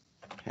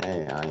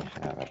 hey, I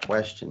have a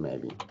question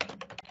maybe.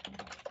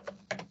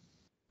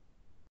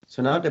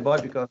 So now the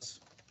bot, because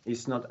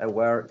it's not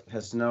aware,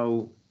 has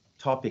no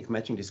topic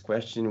matching this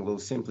question, will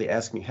simply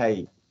ask me,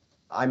 hey,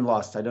 I'm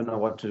lost. I don't know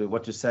what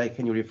to say.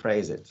 Can you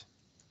rephrase it?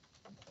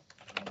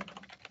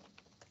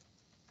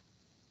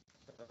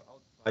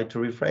 I'll try to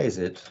rephrase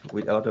it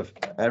with a lot of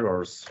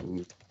errors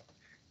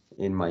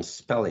in my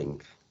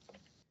spelling.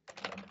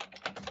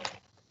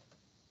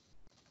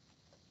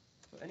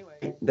 So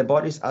anyway, the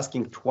bot is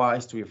asking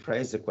twice to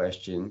rephrase the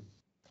question,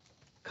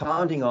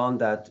 counting on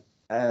that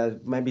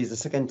maybe the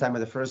second time or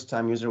the first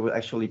time user will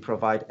actually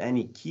provide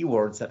any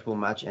keywords that will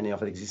match any of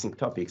the existing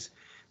topics.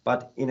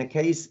 But in a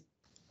case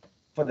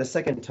for the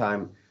second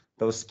time,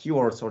 those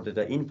keywords or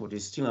the input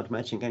is still not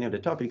matching any of the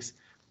topics,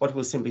 bot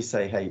will simply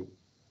say, hey,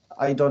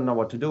 I don't know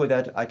what to do with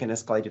that. I can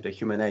escalate it to a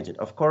human agent.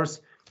 Of course,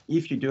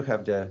 if you do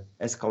have the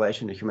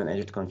escalation to human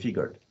agent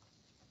configured.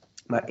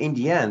 But in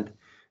the end,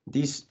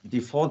 this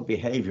default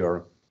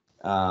behavior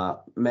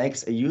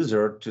makes a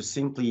user to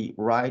simply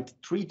write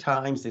 3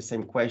 times the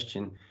same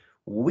question,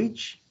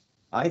 which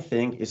I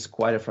think is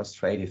quite a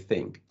frustrating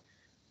thing.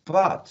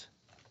 But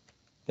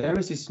there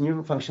is this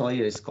new functionality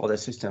that is called a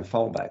system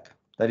fallback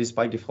that is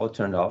by default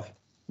turned off.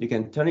 You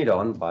can turn it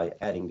on by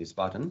adding this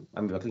button.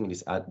 I'm clicking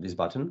this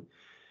button,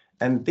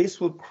 and this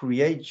will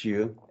create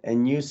you a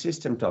new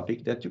system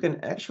topic that you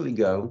can actually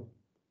go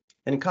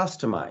and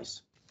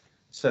customize.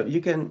 So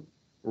you can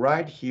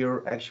write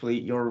here actually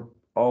your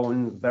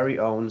own, very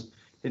own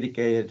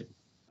dedicated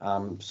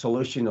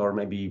solution or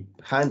maybe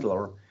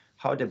handler,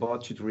 how the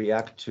bot should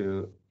react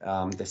to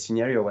the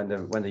scenario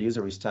when the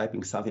user is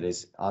typing something that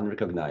is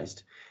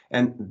unrecognized.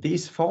 And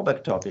this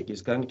fallback topic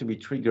is going to be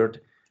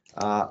triggered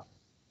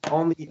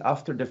only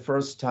after the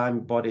first time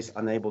bot is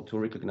unable to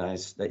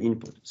recognize the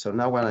input. So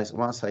now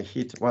once I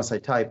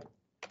type,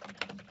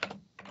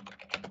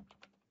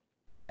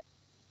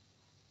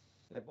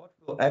 the bot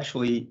will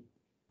actually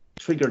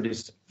trigger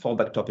this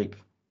fallback topic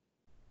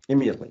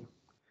immediately.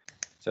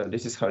 So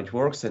this is how it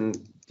works, and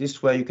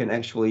this way you can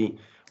actually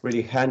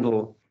really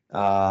handle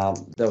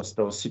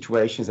those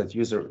situations that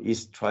user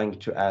is trying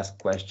to ask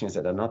questions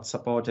that are not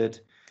supported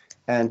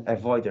and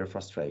avoid their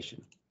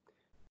frustration.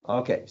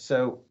 Okay,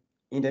 so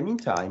in the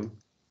meantime,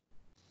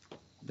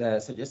 the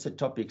suggested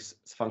topics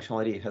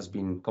functionality has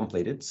been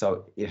completed.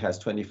 So it has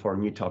 24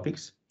 new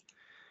topics,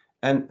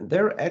 and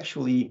they're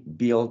actually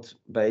built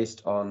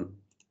based on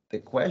the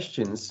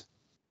questions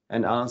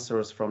and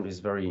answers from this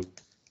very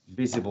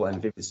visible and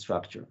vivid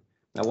structure.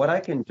 Now, what I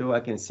can do, I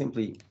can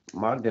simply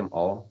mark them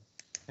all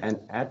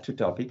and add 2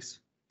 topics,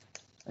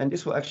 and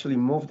this will actually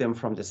move them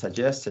from the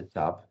suggested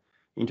tab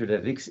into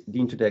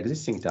the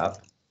existing tab.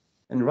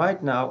 And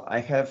right now, I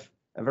have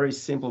a very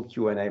simple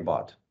Q&A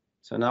bot.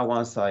 So now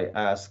once I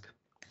ask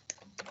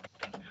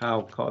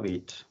how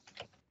COVID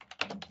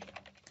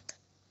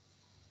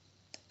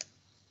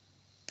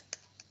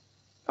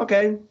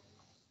okay,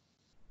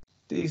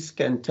 this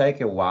can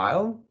take a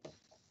while.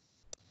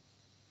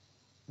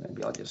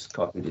 Maybe I'll just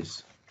copy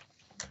this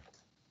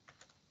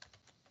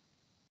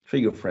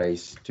trigger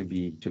phrase to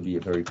be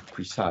very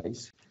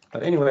precise.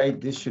 But anyway,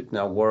 this should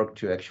now work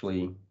to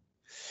actually,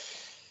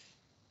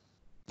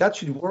 that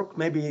should work.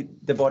 Maybe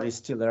the bot is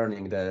still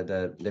learning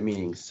the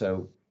meaning.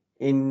 So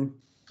in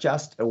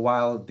just a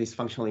while, this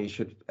functionality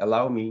should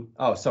allow me,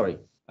 oh, sorry,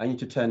 I need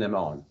to turn them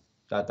on.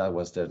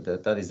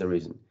 That is the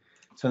reason.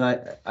 So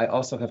now I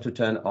also have to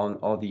turn on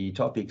all the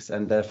topics,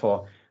 and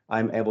therefore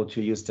I'm able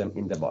to use them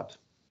in the bot.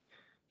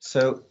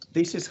 So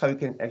this is how you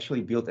can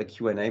actually build a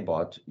Q&A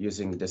bot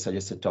using the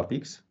suggested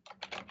topics.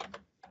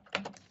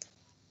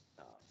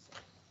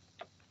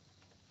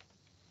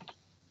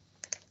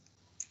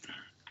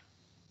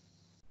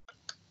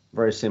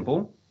 Very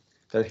simple.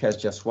 That has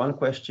just 1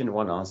 question,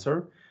 1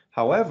 answer.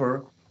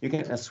 However, you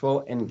can as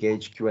well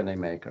engage Q&A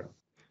maker.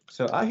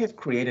 So I have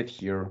created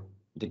here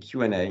the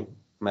Q&A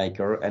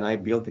maker, and I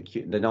built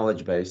the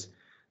knowledge base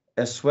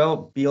as well,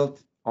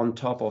 built on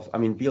top of,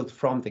 built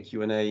from the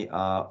Q&A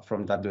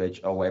from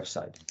WHO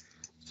website.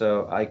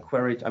 So I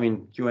queried,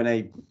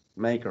 Q&A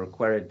maker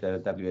queried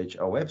the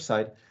WHO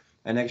website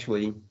and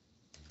actually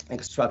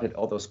extracted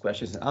all those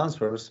questions and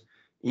answers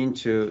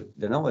into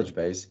the knowledge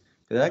base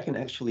that I can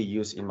actually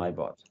use in my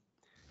bot.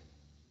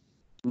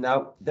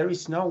 Now, there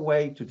is no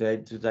way today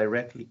to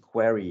directly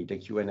query the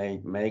Q&A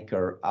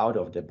maker out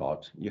of the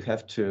bot. You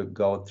have to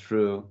go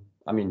through,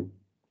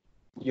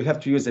 you have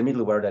to use a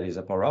middleware that is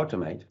a Power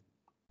Automate.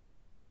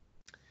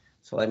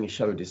 So let me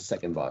show you this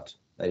second bot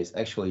that is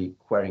actually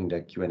querying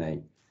the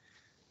Q&A.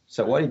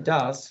 So what it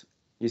does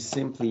is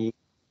simply,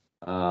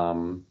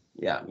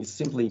 it's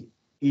simply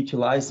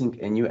utilizing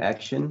a new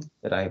action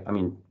that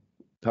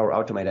Power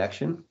Automate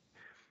action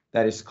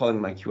that is calling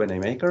my Q&A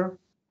maker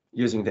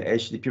using the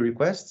HTTP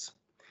requests.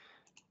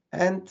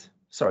 And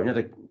sorry,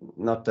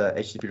 not the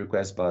HTTP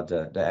request, but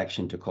the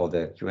action to call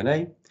the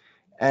Q&A,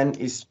 and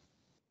is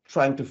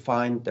trying to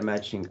find the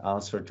matching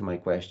answer to my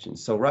question.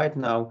 So right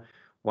now,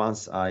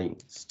 once I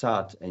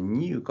start a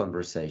new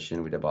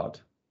conversation with the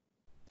bot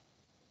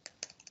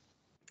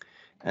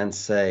and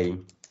say,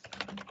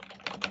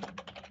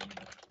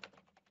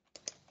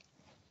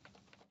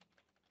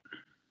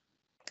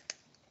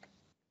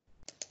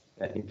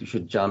 you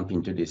should jump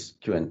into this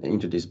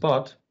into this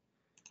bot.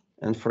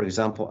 And for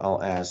example,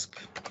 I'll ask,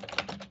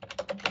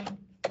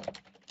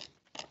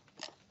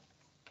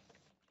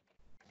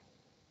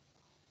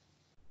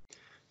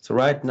 so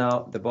right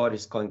now the bot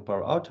is calling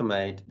Power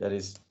Automate, that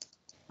is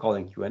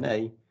calling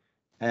Q&A,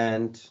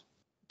 and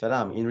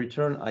ta-da, in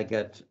return I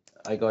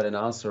got an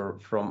answer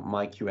from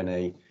my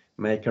Q&A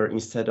maker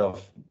instead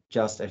of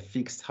just a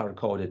fixed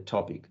hard-coded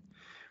topic.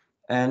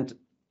 And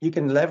you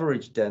can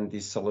leverage then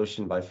this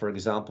solution by, for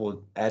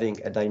example, adding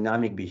a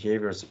dynamic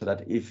behavior so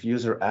that if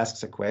user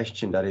asks a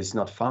question that is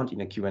not found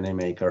in a Q&A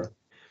maker,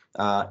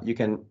 you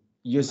can,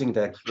 using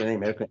the Q&A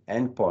maker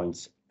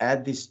endpoints,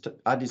 add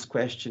this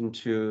question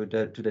to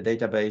the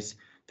database,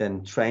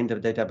 then train the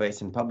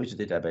database and publish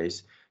the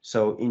database.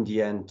 So in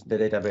the end, the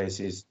database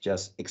is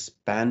just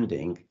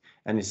expanding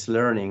and is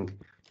learning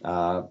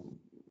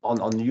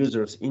on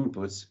users'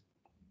 inputs,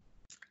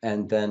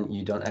 and then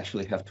you don't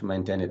actually have to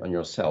maintain it on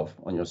yourself,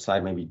 on your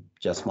side, maybe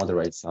just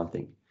moderate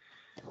something.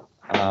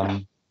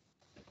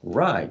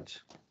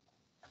 Right.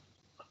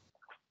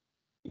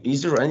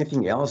 Is there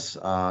anything else,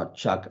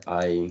 Chuck,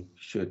 I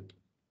should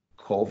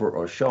cover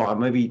or show? Or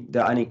maybe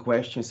there are any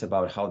questions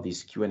about how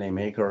this Q&A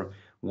maker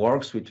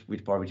works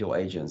with Power Virtual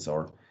Agents,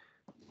 or?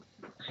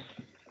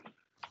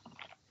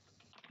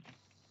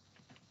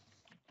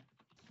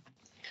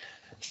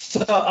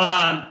 So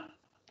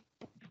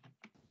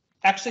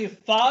actually,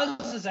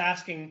 Foz is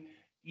asking,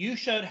 you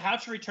showed how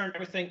to return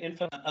everything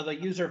info of a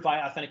user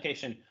via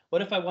authentication.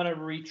 What if I want to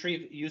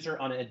retrieve user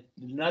on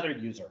another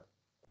user?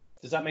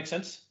 Does that make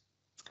sense?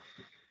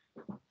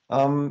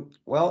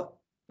 Well,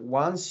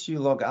 once you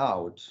log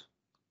out,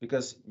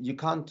 because you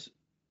can't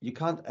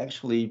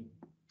actually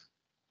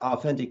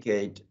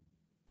authenticate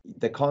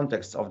the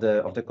context of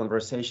the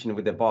conversation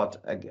with the bot,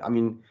 I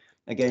mean,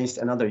 against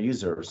another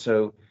user.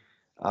 So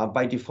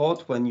by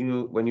default, when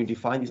you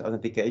define this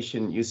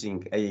authentication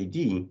using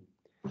AAD,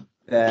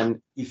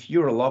 then if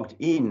you're logged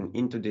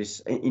into this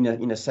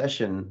in a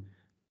session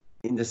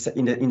in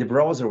the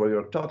browser where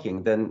you're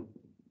talking, then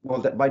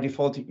by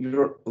default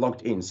you're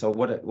logged in. So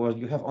what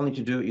you have only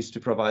to do is to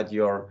provide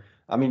your,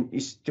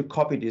 is to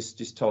copy this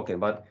token.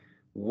 But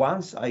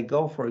once I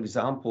go, for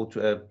example,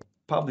 to a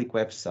public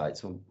website,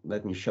 so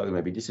let me show you,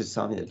 maybe this is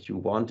something that you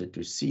wanted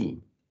to see.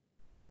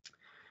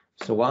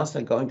 So once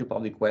I go into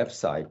public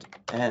website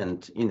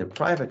and in the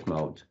private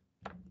mode,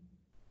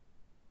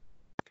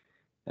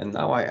 and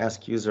now I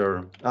ask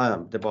user,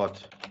 the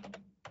bot,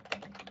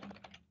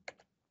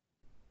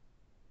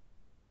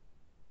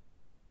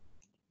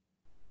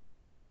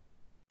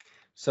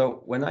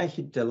 so when I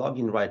hit the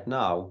login right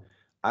now,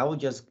 I will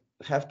just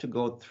have to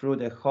go through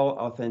the whole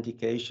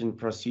authentication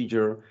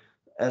procedure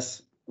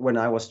as when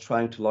I was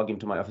trying to log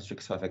into my Office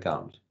 365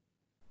 account.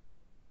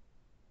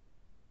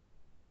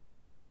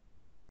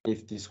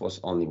 If this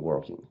was only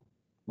working,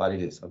 but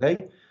it is,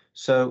 okay?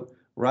 So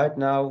right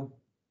now,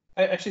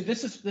 actually,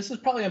 this is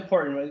probably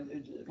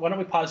important. Why don't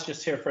we pause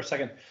just here for a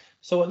second?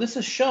 So what this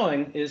is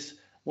showing is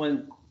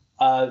when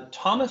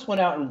Thomas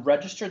went out and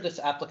registered this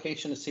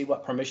application to see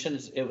what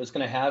permissions it was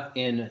going to have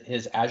in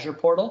his Azure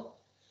portal,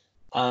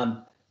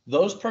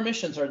 those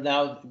permissions are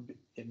now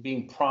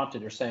being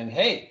prompted or saying,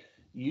 hey,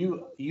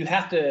 you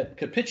have to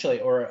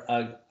capitulate or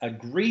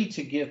agree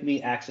to give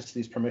me access to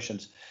these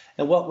permissions.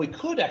 And what we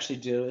could actually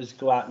do is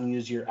go out and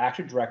use your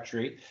Active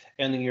Directory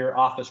and then your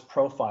Office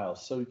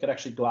profiles. So we could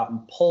actually go out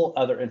and pull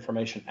other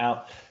information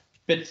out,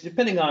 but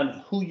depending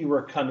on who you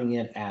were coming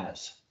in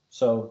as.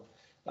 So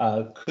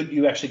could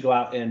you actually go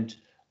out and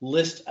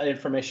list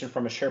information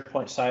from a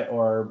SharePoint site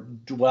or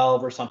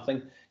Delve or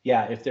something?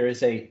 Yeah, if there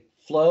is a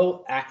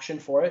flow action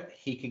for it,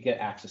 he could get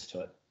access to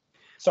it.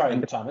 Sorry,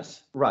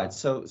 Thomas. Right.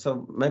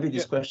 So maybe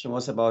this question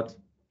was about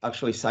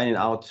actually signing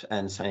out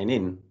and signing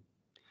in,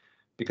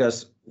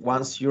 because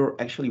once you're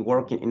actually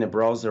working in a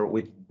browser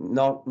with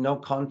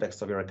no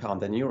context of your account,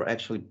 then you're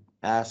actually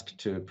asked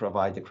to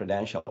provide the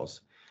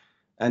credentials,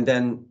 and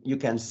then you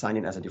can sign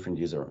in as a different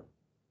user.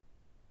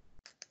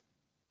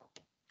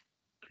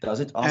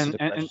 Does it answer the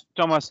question? And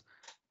Thomas?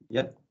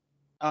 Yeah.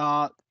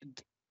 I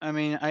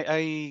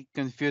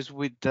confused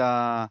with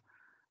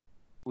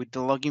the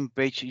login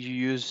page you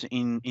use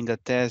in the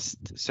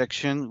test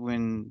section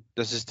when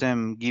the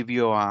system give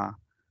you a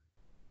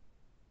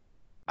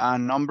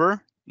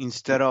number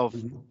instead of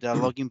the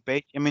login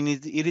page.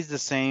 It is the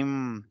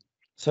same.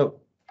 So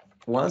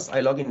once I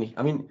log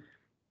in,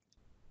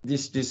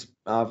 this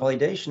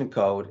validation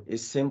code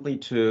is simply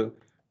to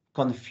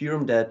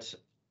confirm that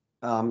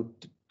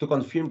to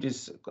confirm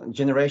this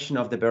generation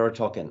of the bearer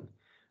token.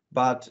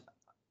 But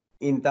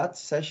in that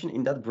session,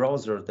 in that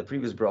browser, the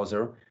previous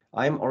browser,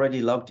 I'm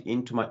already logged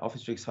into my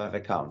Office 365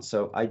 account.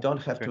 So I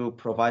don't have to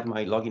provide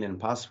my login and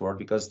password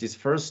because this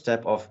first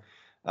step of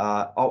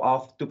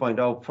OAuth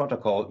 2.0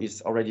 protocol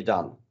is already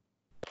done.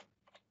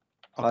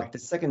 But the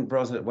second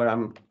browser where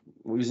I'm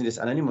using this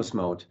anonymous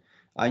mode,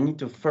 I need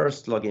to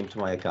first log into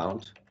my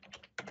account.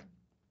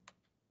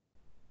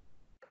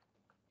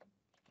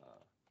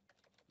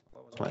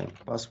 What was my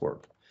password?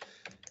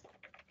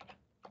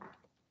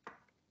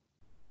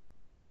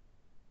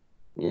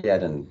 Yeah,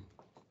 then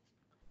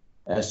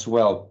as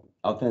well,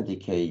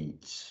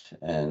 authenticate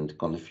and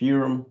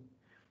confirm.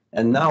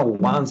 And now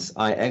once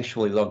I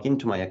actually log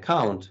into my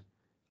account,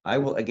 I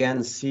will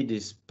again see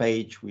this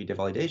page with the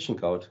validation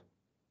code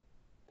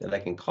that I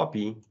can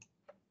copy.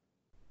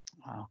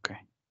 Okay.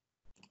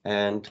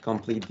 And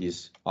complete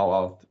this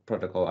OAuth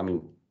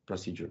protocol,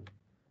 procedure.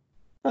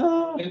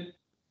 And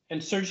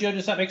Sergio,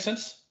 does that make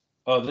sense?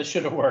 Oh, this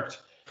should have worked.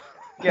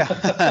 Yeah.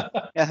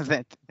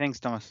 Yeah. Thanks,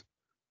 Thomas.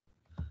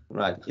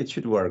 Right, it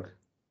should work.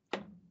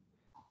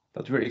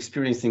 But we're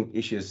experiencing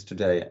issues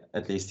today,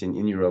 at least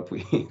in Europe,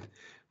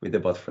 with the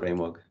bot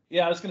framework.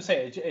 Yeah, I was going to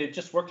say it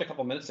just worked a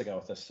couple minutes ago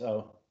with this.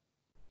 So,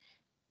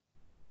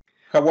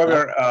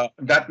 however,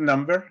 that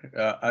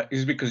number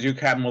is because you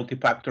have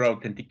multi-factor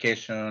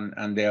authentication,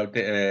 and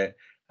the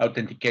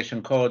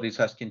authentication code is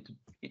asking to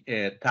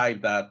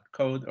type that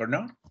code or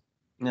not?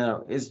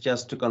 No, it's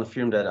just to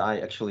confirm that I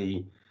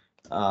actually.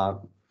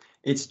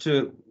 It's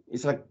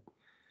like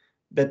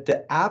that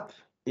the app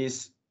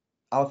is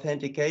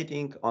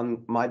authenticating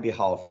on my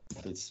behalf.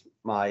 It's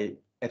my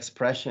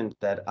expression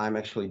that I'm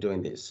actually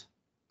doing this,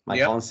 my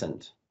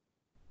consent.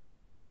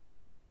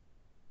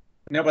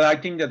 No, but I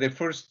think that the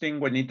first thing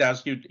we need to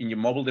ask you in your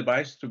mobile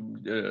device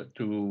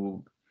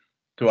to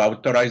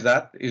authorize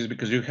that is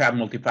because you have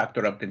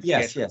multi-factor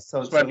authentication. Yes.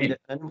 So in the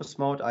anonymous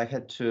mode, I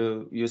had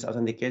to use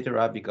authenticator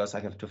app because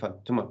I have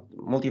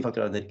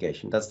multi-factor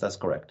authentication. That's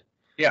correct.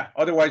 Yeah,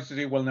 otherwise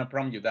it will not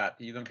prompt you that.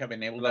 You don't have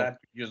enabled that,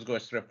 you just go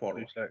straight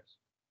forward.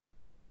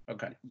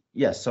 Okay.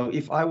 Yes, so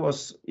if I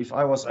was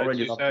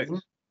already logged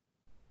in,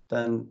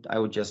 then I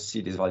would just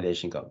see this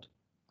validation code.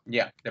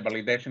 Yeah, the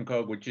validation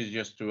code, which is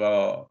just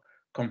to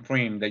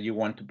confirm that you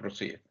want to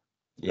proceed.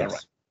 Yes. All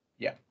right.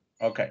 Yeah,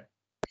 okay.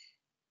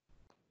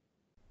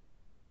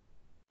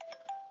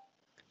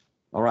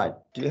 All right,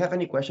 do you have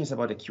any questions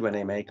about the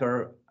Q&A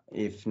maker?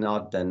 If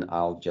not, then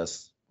I'll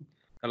just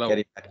get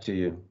it back to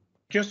you.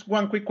 Just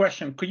one quick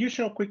question. Could you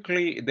show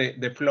quickly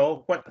the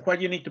flow? What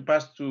you need to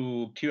pass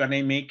to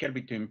Q&A maker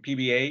between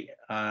PBA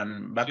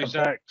and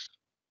backup?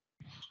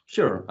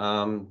 Sure.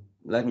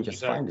 Let me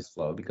just find this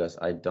flow because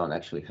I don't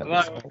actually have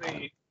this.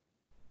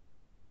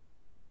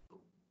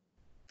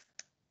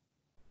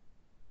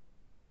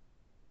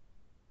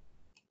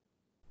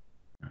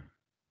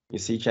 You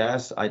see,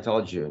 Chaz, I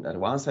told you that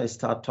once I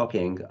start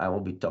talking, I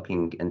will be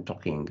talking and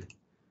talking.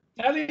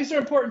 Now, these are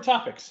important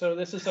topics, so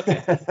this is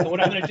okay. So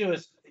what I'm going to do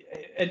is,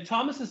 and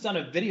Thomas has done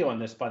a video on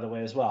this, by the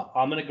way, as well.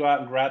 I'm going to go out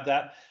and grab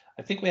that.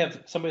 I think we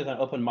have somebody with an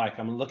open mic.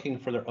 I'm looking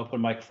for their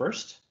open mic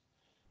first.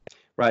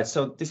 Right.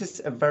 So this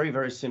is a very,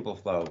 very simple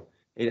flow.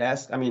 It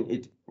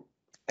it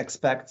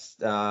expects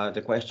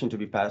the question to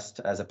be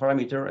passed as a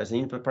parameter, as an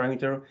input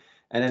parameter,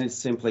 and then it's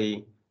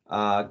simply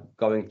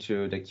going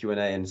to the Q&A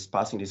and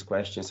passing this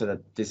question so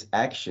that this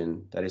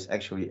action that is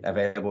actually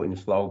available in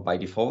flow by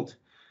default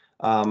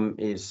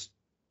is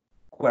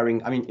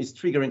querying, it's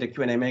triggering the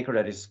Q&A maker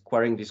that is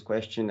querying this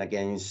question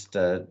against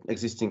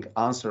existing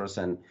answers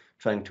and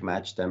trying to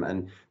match them.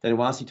 And then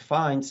once it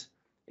finds,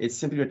 it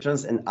simply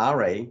returns an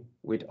array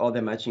with all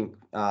the matching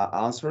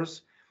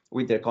answers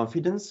with their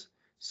confidence.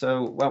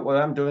 So what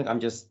I'm doing, I'm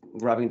just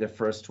grabbing the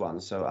first one.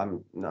 So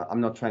I'm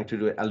not trying to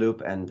do a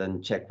loop and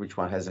then check which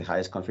one has the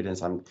highest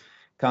confidence. I'm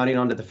counting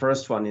on that the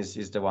first one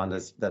is the one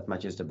that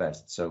matches the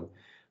best. So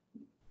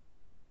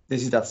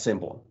this is that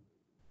simple.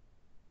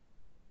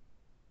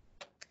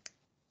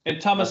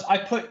 And Thomas, I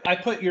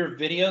put your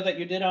video that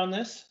you did on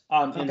this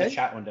in the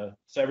chat window,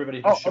 so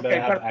everybody should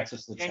have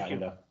access to the chat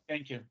window.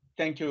 Thank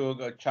you,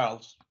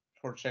 Charles,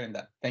 for sharing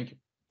that. Thank you.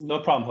 No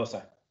problem,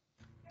 Jose.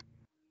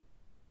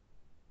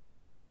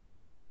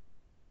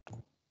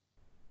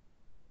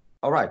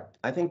 All right,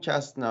 I think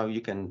just now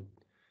you can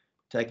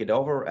take it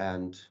over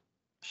and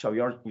show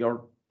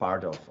your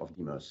part of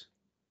Demos.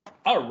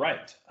 All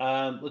right,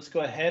 let's go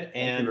ahead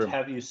and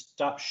have you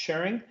stop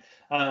sharing.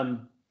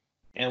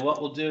 And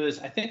what we'll do is,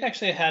 I think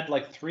actually I had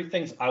like 3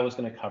 things I was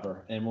going to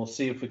cover, and we'll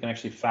see if we can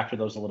actually factor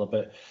those a little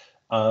bit.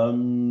 All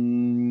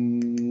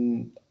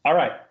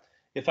right,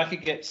 if I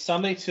could get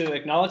somebody to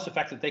acknowledge the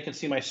fact that they can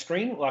see my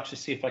screen, we'll actually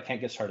see if I can't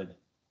get started.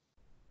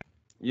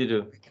 You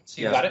do.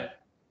 You got it?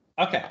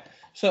 Okay.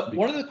 So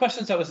one of the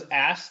questions that was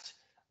asked,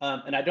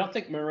 and I don't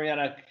think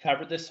Mariana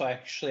covered this, so I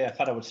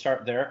thought I would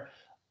start there,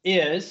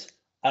 is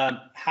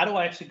how do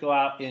I actually go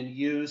out and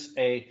use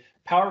a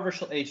Power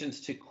Virtual Agents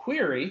to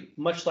query,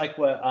 much like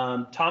what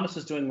Thomas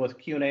is doing with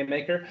Q&A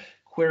Maker,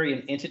 query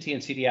an entity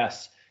in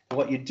CDS. And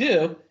what you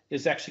do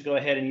is actually go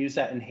ahead and use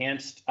that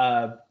enhanced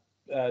Power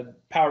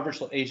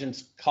Virtual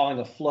Agents calling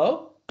a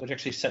flow, which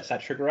actually sets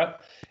that trigger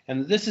up.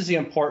 And this is the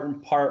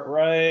important part,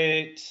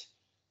 right?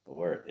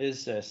 Where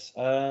is this?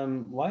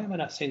 Why am I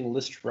not seeing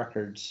list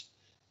records?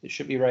 It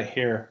should be right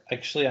here.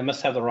 Actually, I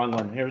must have the wrong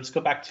one. Here, let's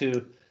go back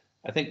to,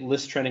 I think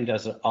list training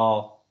does it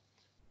all.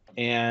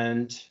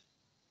 And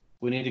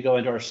we need to go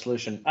into our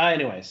solution.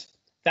 Anyways,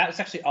 that's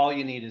actually all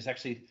you need is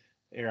actually,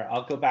 here,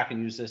 I'll go back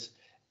and use this.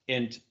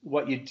 And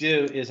what you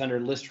do is under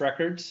list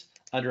records,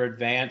 under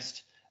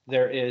advanced,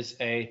 there is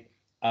a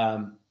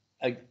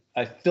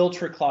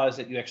filter clause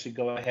that you actually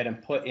go ahead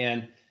and put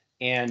in.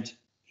 And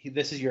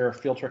this is your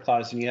filter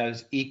clause, and you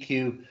have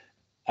EQ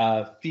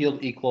field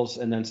equals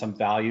and then some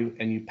value,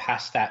 and you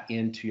pass that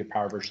into your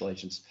Power Virtual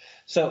Agents.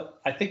 So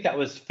I think that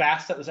was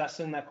Fast that was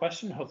asking that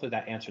question. Hopefully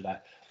that answered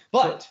that.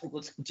 But so,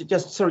 let's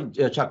just sorry,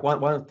 Chuck,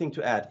 one thing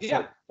to add.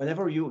 Yeah. So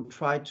whenever you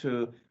try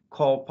to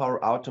call Power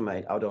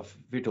Automate out of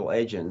virtual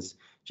agents,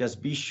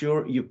 just be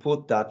sure you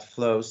put that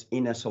flows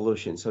in a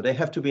solution. So they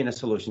have to be in a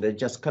solution. They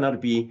just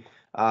cannot be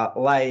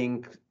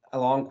lying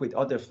along with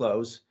other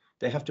flows.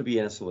 They have to be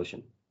in a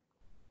solution.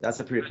 That's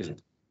a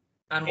prerequisite.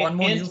 And one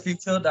more new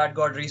feature that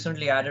got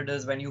recently added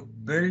is when you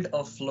build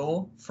a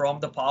flow from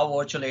the Power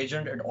Virtual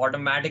Agent, it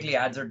automatically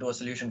adds it to a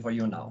solution for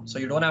you now. So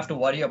you don't have to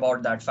worry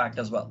about that fact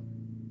as well.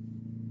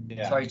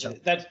 Yeah, sorry, Chuck.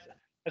 I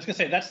was gonna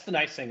say, that's the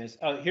nice thing is,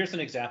 here's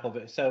an example of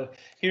it. So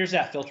here's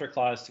that filter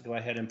clause to go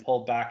ahead and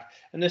pull back.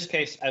 In this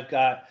case, I've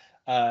got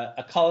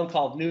a column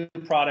called new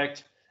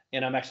product,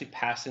 and I'm actually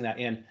passing that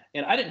in.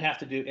 And I didn't have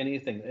to do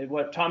anything.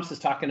 What Thomas is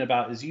talking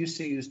about is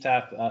UC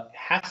staff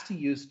has to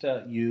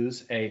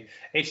use a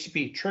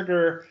HTTP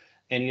trigger,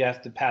 and you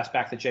have to pass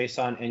back the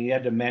JSON, and you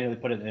had to manually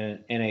put it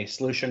in a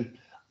solution.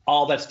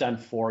 All that's done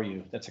for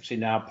you. That's actually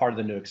now part of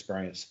the new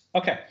experience.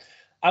 Okay,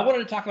 I wanted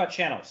to talk about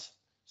channels.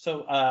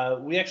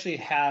 So we actually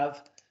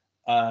have,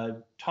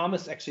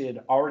 Thomas actually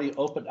had already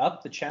opened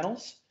up the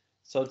channels.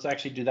 So let's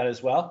actually do that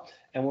as well.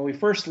 And when we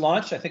first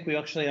launched, I think we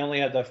actually only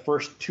had the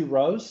first 2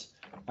 rows.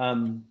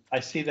 I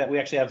see that we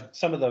actually have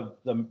some of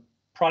the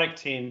product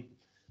team.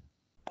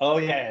 Oh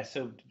yeah,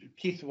 so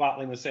Keith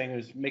Watling was saying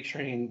is make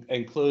sure he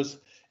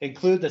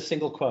include the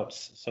single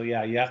quotes. So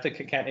yeah, you have to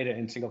concatenate it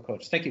in single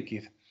quotes. Thank you,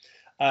 Keith.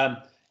 And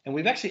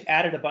we've actually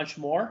added a bunch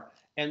more.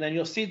 And then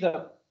you'll see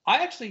that I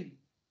actually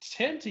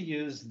tend to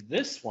use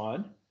this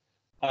one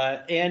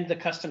and the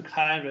custom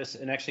canvas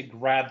and actually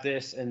grab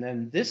this. And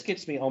then this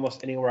gets me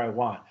almost anywhere I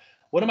want.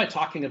 What am I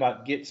talking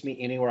about gets me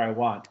anywhere I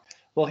want?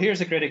 Well,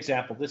 here's a great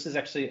example. This is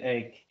actually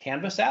a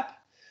Canvas app.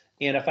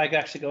 And if I could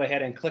actually go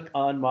ahead and click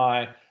on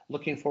my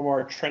looking for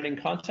more trending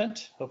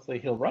content, hopefully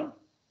he'll run.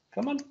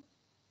 Come on.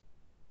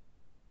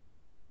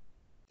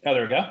 Oh,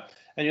 there we go.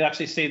 And you'll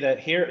actually see that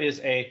here is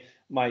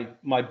my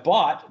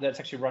bot that's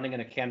actually running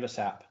in a Canvas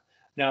app.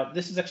 Now,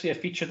 this is actually a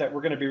feature that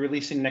we're going to be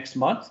releasing next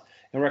month,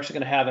 and we're actually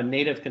going to have a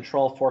native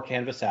control for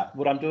Canvas app.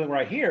 What I'm doing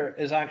right here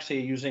is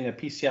actually using a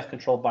PCF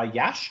control by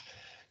Yash,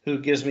 who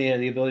gives me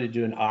the ability to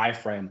do an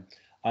iframe.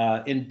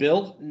 In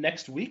build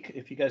next week,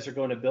 if you guys are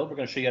going to build, we're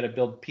going to show you how to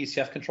build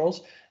PCF controls.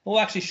 And we'll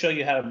actually show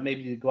you how to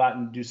maybe go out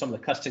and do some of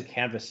the custom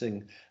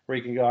canvassing where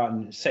you can go out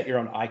and set your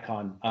own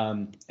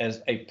icon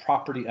as a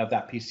property of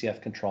that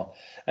PCF control.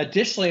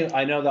 Additionally,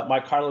 I know that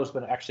Mike Carlo has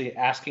been actually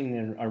asking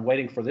and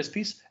waiting for this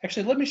piece.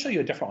 Actually, let me show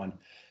you a different one.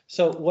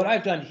 So what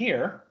I've done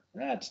here,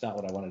 that's not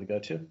what I wanted to go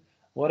to.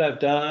 What I've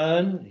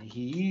done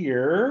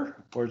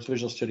here, where's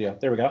Visual Studio?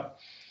 There we go.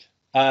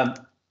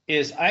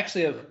 Is I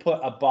actually have put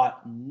a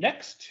bot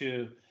next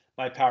to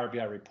my Power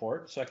BI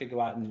report, so I could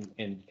go out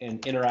and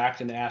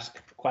interact and ask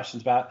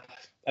questions about it.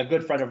 A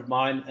good friend of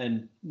mine,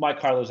 and Mike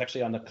Carlo is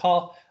actually on the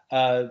call.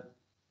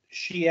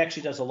 She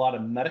actually does a lot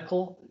of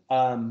medical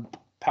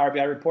Power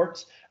BI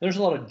reports. There's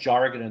a lot of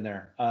jargon in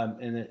there,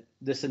 and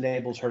this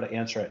enables her to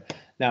answer it.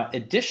 Now,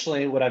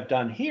 additionally, what I've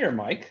done here,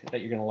 Mike, that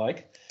you're going to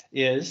like,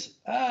 is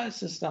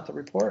this is not the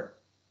report.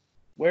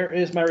 Where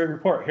is my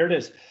report? Here it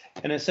is.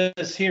 And it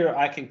says here,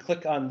 I can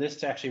click on this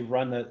to actually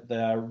run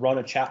run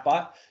a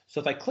chatbot.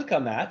 So if I click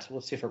on that,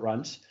 let's see if it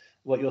runs.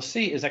 What you'll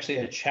see is actually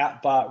a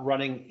chatbot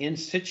running in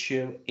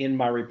situ in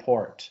my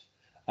report.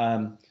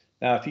 Now,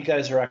 if you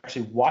guys are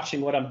actually watching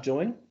what I'm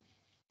doing,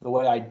 the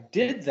way I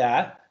did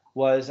that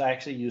was I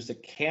actually used the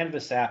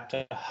Canvas app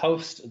to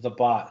host the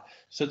bot.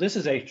 So this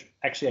is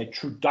actually a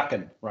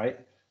Truducken, right?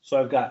 So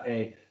I've got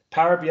a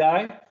Power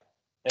BI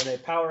and a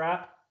Power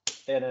App,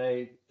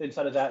 and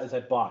inside of that is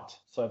a bot.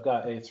 So I've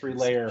got a three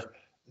layer.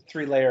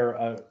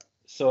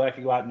 So I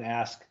can go out and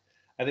ask.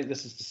 I think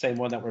this is the same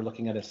one that we're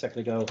looking at a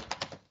second ago.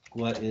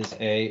 What is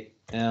a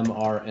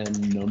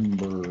MRN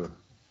number?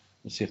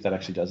 Let's see if that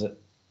actually does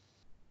it.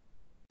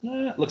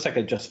 It looks like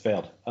it just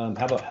failed. How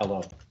about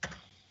hello?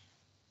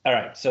 All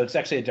right, so it's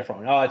actually a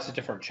different one. Oh, it's a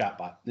different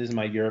chatbot. This is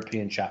my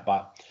European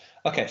chatbot.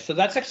 Okay, so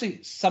that's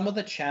actually some of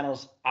the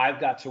channels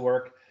I've got to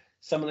work,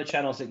 some of the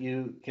channels that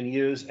you can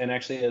use, and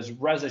actually, as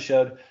Reza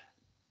showed,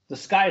 the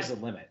sky's the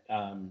limit,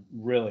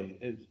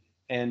 really.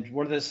 And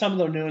some of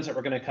the new ones that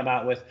we're going to come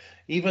out with,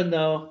 even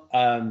though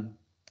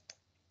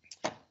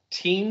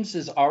Teams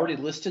is already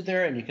listed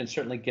there, and you can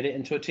certainly get it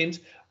into a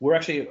Teams, we're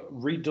actually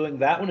redoing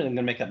that one, and I'm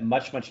going to make it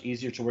much, much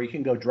easier to where you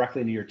can go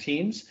directly into your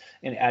Teams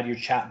and add your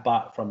chat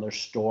bot from their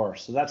store.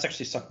 So that's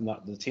actually something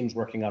that the team's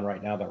working on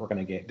right now that we're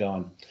going to get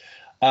going.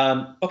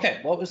 Okay,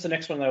 what was the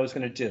next one that I was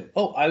going to do?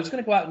 Oh, I was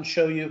going to go out and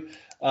show you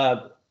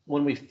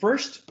when we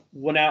first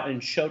went out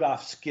and showed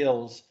off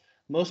skills,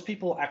 most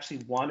people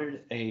actually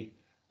wanted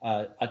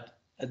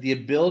the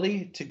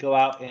ability to go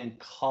out and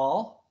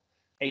call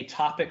a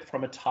topic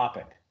from a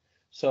topic.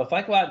 So if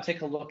I go out and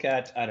take a look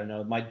at, I don't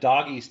know, my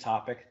doggies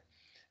topic,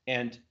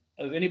 and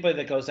anybody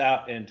that goes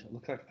out and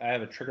look like I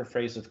have a trigger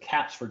phrase of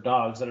cats for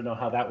dogs. I don't know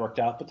how that worked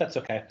out, but that's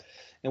okay.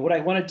 And what I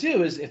want to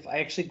do is if I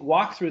actually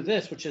walk through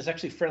this, which is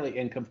actually fairly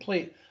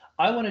incomplete,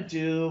 I want to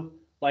do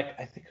like,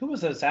 I think who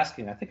was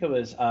asking? I think it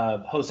was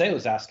Jose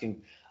was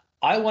asking.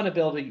 I want to be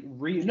able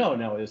to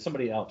no, it was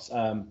somebody else.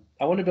 I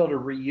want to be able to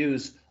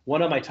reuse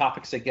one of my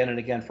topics again and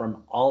again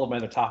from all of my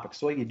other topics.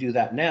 The way you do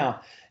that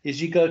now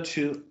is you go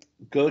to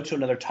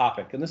another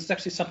topic. And this is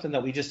actually something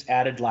that we just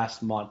added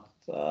last month,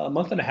 a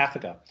month and a half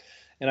ago.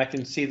 And I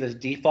can see the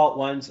default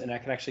ones, and I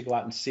can actually go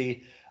out and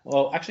see,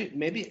 well, actually,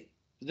 maybe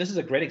this is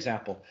a great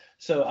example.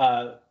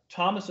 So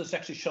Thomas was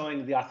actually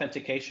showing the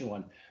authentication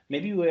one.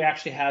 Maybe we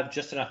actually have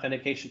just an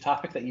authentication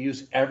topic that you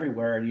use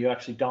everywhere, and you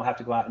actually don't have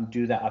to go out and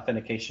do that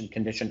authentication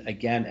condition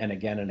again and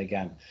again and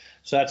again.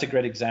 So that's a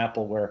great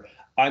example where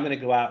I'm going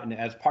to go out and,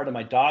 as part of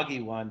my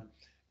doggy one,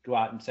 go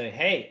out and say,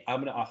 hey,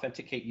 I'm going to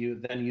authenticate you,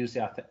 then use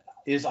the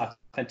is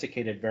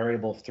authenticated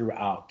variable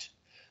throughout.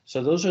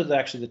 So those are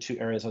actually the two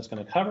areas I was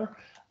going to cover.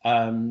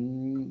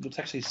 Let's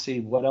actually see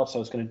what else I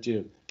was going to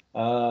do.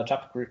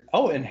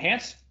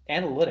 Enhanced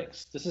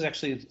analytics. This is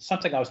actually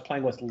something I was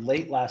playing with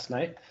late last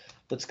night.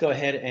 Let's go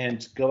ahead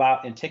and go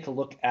out and take a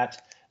look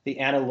at the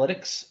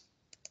analytics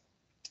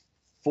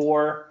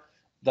for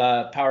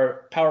the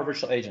Power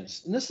Virtual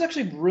Agents. And this is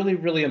actually really,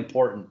 really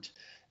important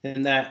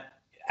in that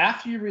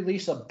after you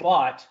release a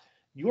bot,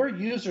 your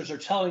users are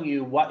telling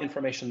you what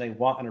information they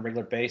want on a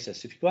regular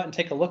basis. If you go out and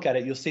take a look at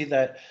it, you'll see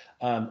that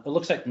it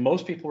looks like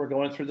most people were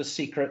going through the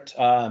secret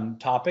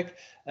topic,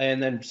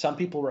 and then some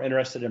people were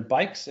interested in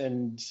bikes,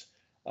 and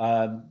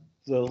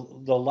the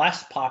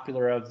less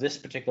popular of this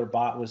particular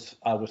bot was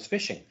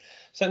fishing.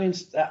 So that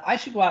means that I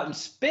should go out and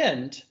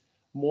spend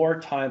more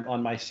time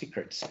on my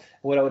secrets.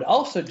 What I would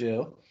also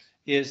do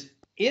is,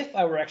 if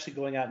I were actually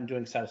going out and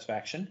doing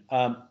satisfaction,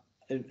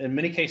 in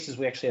many cases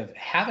we actually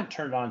haven't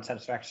turned on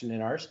satisfaction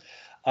in ours,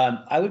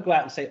 I would go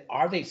out and say,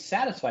 are they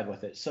satisfied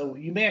with it? So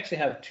you may actually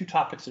have two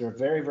topics that are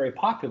very, very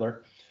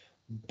popular,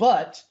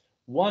 but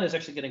one is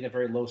actually getting a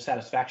very low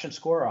satisfaction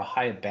score or a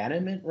high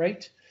abandonment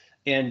rate,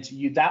 and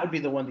that would be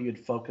the one that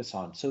you'd focus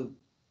on. So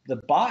the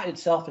bot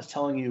itself is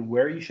telling you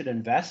where you should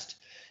invest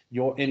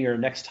in your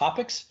next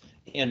topics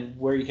and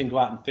where you can go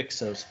out and fix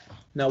those.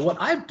 Now, what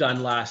I've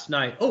done last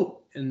night,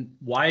 and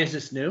why is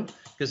this new?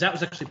 Because that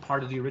was actually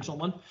part of the original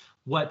one.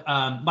 What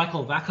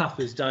Michael Vakoff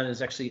has done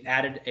is actually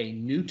added a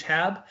new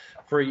tab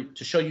to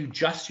show you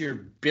just your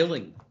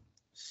billing.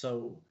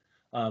 So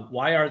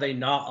why are they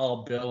not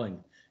all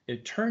billing?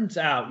 It turns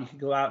out you can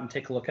go out and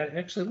take a look at it.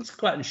 Actually, let's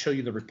go out and show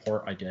you the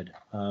report I did.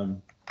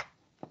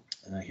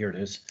 Here it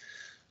is.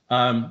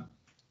 And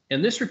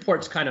this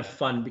report's kind of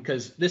fun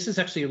because this is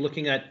actually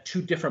looking at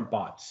two different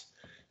bots.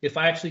 If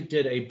I actually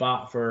did a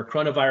bot for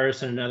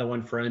coronavirus and another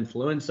one for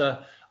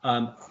influenza,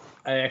 I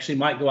actually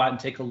might go out and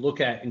take a look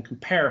at and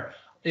compare,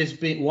 is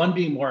one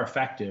being more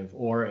effective,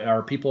 or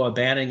are people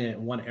abandoning it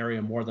in one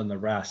area more than the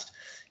rest?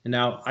 And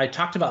now I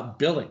talked about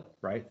billing,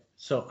 right?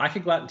 So I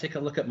could go out and take a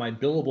look at my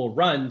billable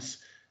runs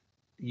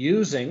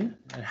using,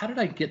 and how did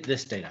I get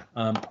this data?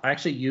 I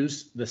actually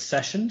used the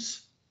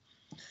sessions,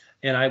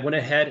 and I went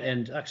ahead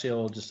and actually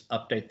I'll just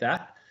update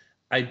that.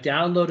 I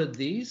downloaded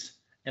these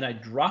and I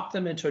dropped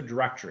them into a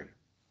directory.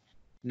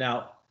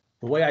 Now,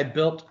 the way I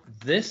built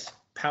this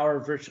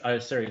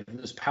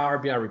this Power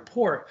BI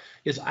report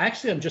is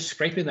I'm just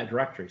scraping that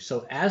directory.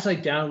 So as I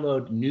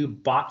download new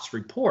bots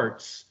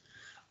reports,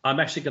 I'm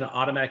actually going to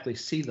automatically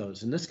see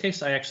those. In this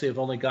case, I actually have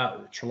only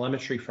got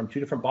telemetry from two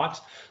different bots.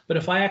 But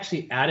if I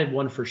actually added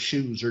one for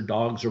shoes or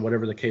dogs or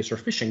whatever the case, or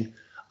fishing,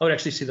 I would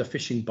actually see the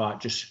fishing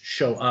bot just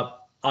show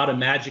up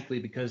automatically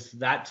because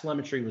that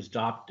telemetry was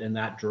dropped in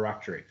that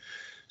directory.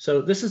 So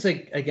this is,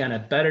 again, a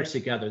better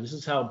together. This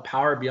is how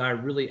Power BI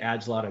really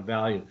adds a lot of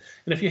value.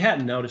 And if you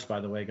hadn't noticed, by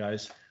the way,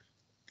 guys,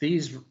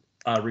 these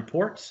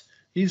reports,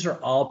 these are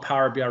all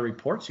Power BI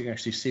reports. You can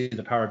actually see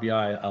the Power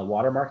BI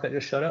watermark that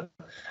just showed up.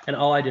 And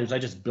all I did is I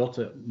just built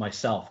it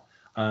myself.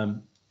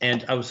 And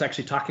I was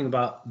actually talking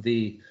about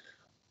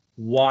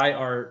why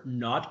are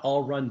not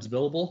all runs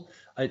billable.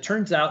 It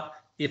turns out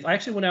if I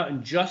actually went out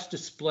and just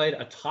displayed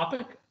a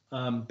topic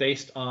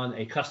based on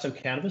a custom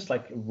canvas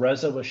like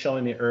Reza was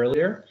showing me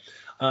earlier,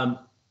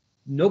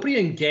 nobody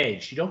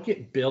engaged. You don't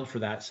get billed for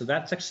that. So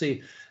that's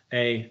actually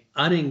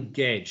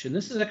unengaged. And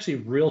this is actually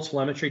real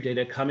telemetry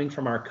data coming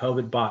from our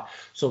COVID bot.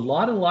 So a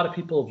lot of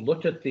people have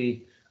looked at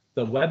the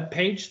web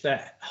page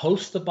that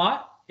hosts the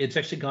bot. It's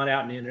actually gone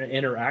out and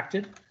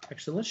interacted.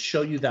 Actually, let's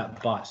show you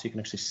that bot so you can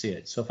actually see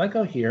it. So if I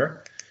go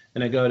here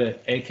and I go to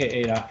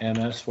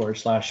aka.ms/PVA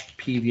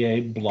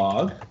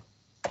blog,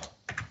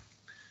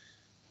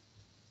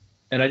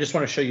 and I just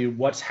want to show you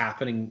what's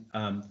happening.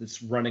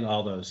 It's running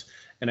all those.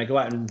 And I go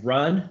out and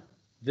run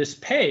this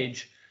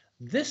page.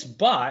 This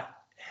bot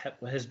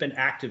has been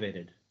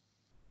activated,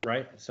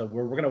 right? So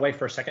we're going to wait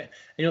for a second. And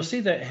you'll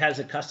see that it has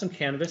a custom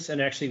canvas and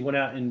actually went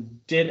out and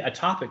did a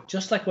topic,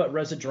 just like what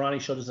Reza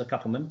Dorrani showed us a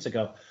couple minutes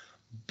ago.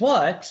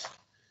 But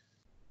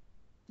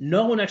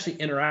no one actually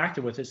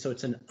interacted with it. So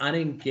it's an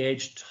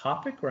unengaged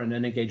topic or an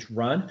unengaged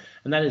run,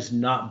 and that is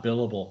not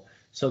billable.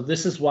 So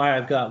this is why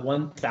I've got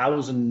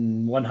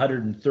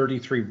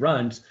 1,133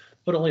 runs,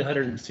 but only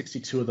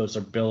 162 of those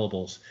are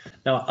billables.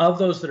 Now, of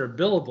those that are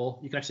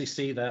billable, you can actually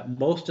see that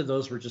most of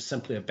those were just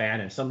simply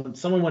abandoned.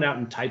 Someone went out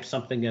and typed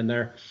something in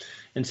there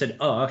and said,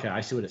 oh, okay,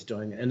 I see what it's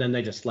doing. And then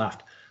they just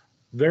left.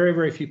 Very,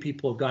 very few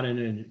people have gone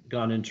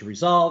into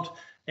resolved.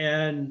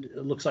 And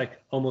it looks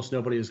like almost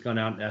nobody has gone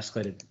out and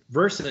escalated.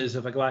 Versus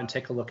if I go out and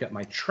take a look at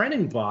my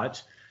training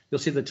bot, you'll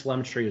see the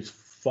telemetry is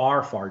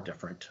far, far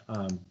different.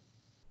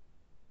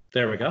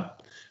 There we go.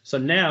 So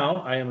now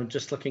I am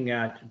just looking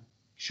at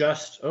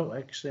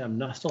actually I'm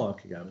not still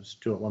okay. Let's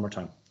do it one more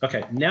time.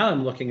 Okay, now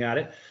I'm looking at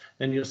it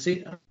and you'll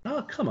see,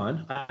 oh, come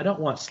on. I don't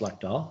want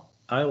select all.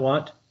 I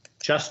want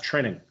just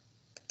training.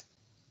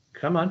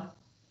 Come on.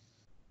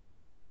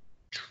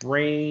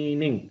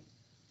 Training.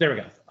 There we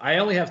go. I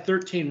only have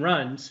 13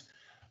 runs,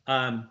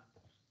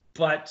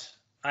 but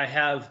I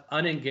have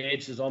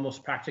unengaged as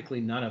almost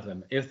practically none of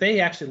them. If they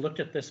actually looked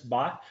at this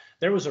bot,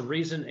 there was a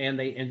reason and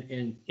they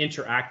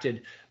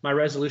interacted. My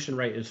resolution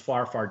rate is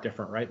far, far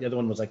different, right? The other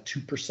one was like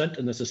 2%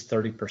 and this is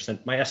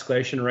 30%. My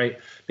escalation rate,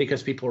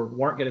 because people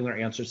weren't getting their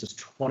answers, is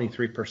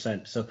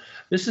 23%. So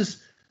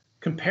this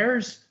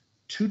compares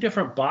two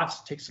different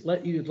bots,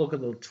 let you look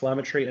at the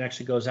telemetry and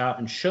actually goes out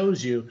and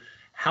shows you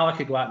how I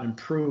could go out and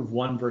improve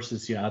one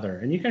versus the other.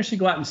 And you can actually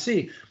go out and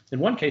see, in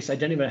one case, I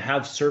didn't even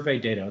have survey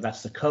data.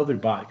 That's the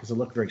COVID bot because it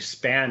looked very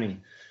spammy.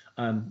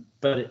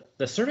 But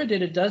the survey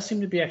data does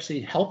seem to be actually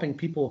helping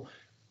people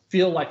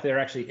feel like they're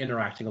actually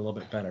interacting a little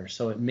bit better.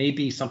 So it may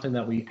be something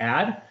that we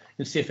add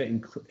and see if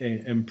it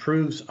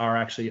improves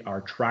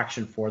our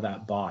traction for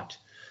that bot.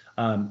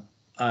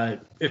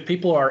 If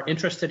people are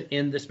interested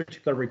in this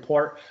particular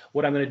report,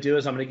 what I'm going to do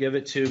is I'm going to give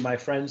it to my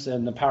friends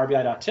in the Power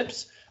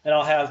BI.tips, and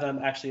I'll have them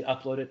actually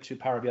upload it to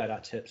Power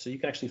BI.tips. So you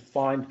can actually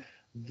find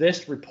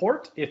this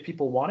report if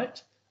people want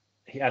it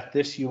at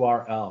this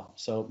URL.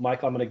 So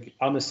Mike, I'm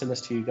gonna send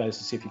this to you guys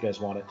to see if you guys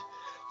want it.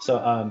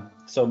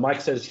 So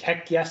Mike says,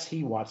 heck yes,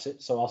 he wants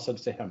it. So I'll send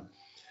it to him.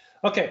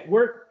 Okay,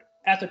 we're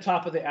at the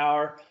top of the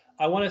hour.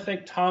 I want to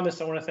thank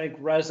Thomas. I want to thank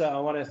Reza. I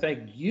want to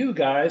thank you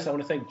guys. I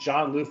want to thank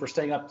John Liu for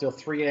staying up till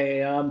 3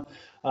 a.m.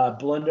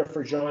 Belinda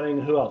for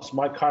joining. Who else?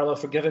 Mike Carlo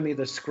for giving me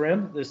the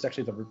scrim. This is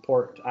actually the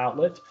report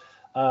outlet.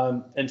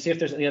 And see if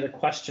there's any other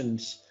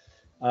questions.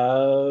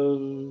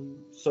 So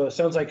it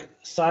sounds like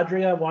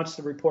Sadria wants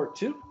to report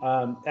too.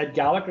 Ed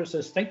Gallagher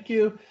says, thank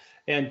you.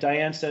 And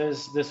Diane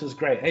says, this was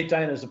great. Hey,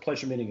 Diane, it was a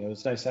pleasure meeting you. It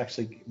was nice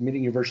actually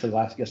meeting you virtually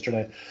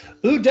yesterday.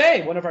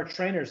 Uday, one of our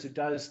trainers who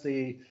does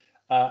the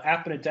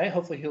app in a day.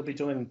 Hopefully he'll be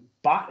doing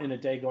bot in a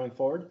day going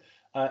forward.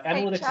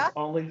 Analytics is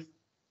only,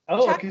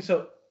 okay,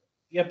 so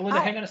yeah, Belinda,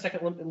 hang on a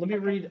second. Let me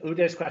read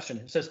Uday's question.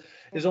 It says,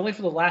 is only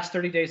for the last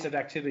 30 days of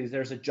activities.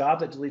 There's a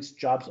job that deletes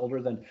jobs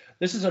older than.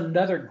 This is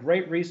another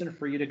great reason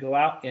for you to go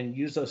out and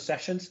use those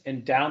sessions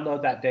and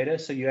download that data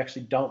so you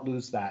actually don't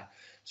lose that.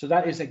 So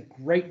that is a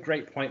great,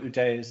 great point,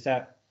 Uday, is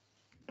that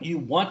you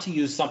want to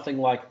use something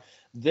like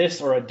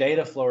this or a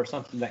data flow or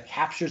something that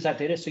captures that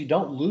data so you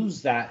don't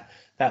lose that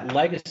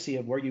legacy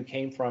of where you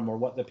came from or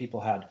what the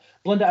people had.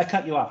 Belinda, I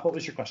cut you off. What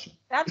was your question?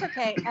 That's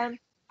okay.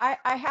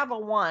 I have a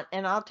want,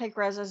 and I'll take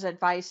Reza's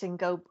advice and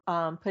go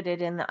put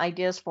it in the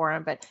ideas for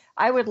him. But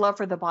I would love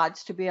for the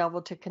bots to be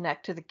able to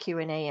connect to the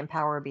Q&A in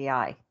Power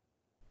BI.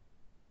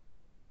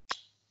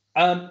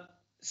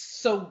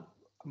 So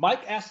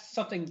Mike asked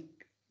something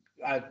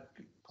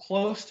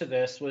close to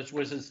this, which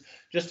was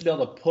just to be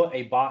able to put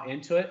a bot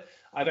into it.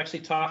 I've actually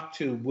talked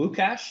to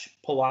Łukasz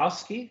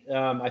Pawlowski.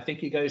 I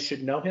think you guys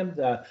should know him.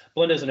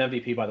 Belinda's an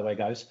MVP, by the way,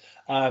 guys.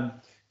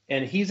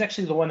 And he's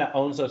actually the one that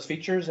owns those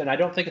features. And I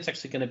don't think it's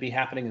actually going to be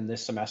happening in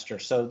this semester.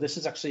 So this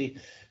is actually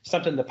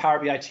something the Power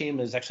BI team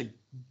is actually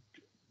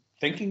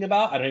thinking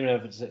about. I don't even know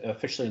if it's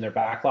officially in their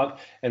backlog.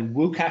 And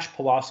Łukasz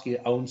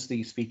Pawlowski owns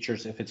these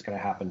features if it's going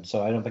to happen.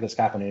 So I don't think it's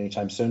happening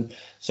anytime soon.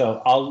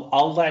 So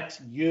I'll let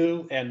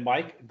you and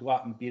Mike go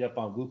out and beat up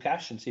on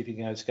Łukasz and see if you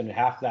guys can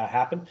have that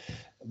happen.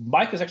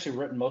 Mike has actually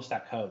written most of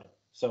that code.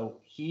 So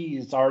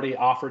he's already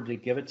offered to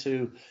give it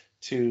to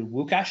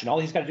Łukasz, and all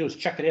he's got to do is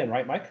check it in,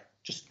 right, Mike?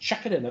 Just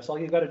check it in. That's all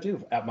you got to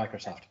do at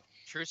Microsoft.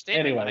 True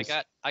statement. Anyways.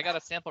 I got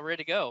a sample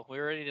ready to go.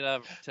 We're ready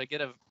to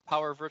get a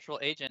Power Virtual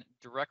Agent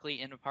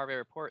directly into Power BI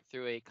Report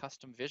through a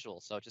custom visual.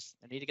 So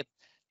I need to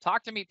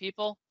talk to me,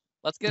 people.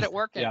 Let's get it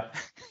working. Yeah.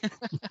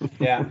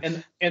 Yeah.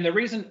 And the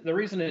reason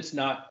it's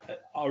not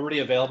already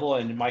available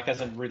and Mike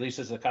hasn't released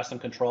as a custom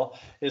control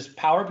is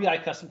Power BI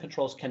custom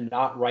controls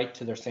cannot write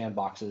to their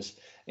sandboxes,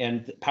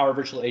 and Power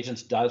Virtual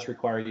Agents does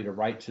require you to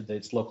write to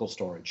its local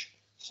storage.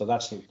 So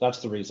that's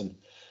the reason.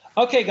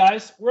 Okay,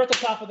 guys, we're at the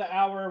top of the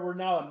hour. We're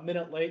now a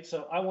minute late.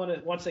 So I want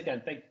to once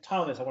again thank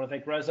Thomas. I want to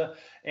thank Reza.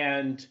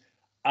 And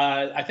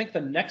I think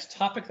the next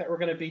topic that we're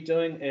going to be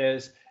doing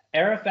is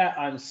Arafat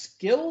on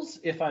skills.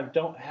 If I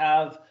don't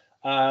have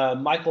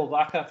Michael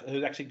Vakov,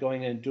 who's actually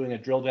going and doing a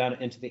drill down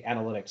into the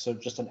analytics. So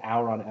just an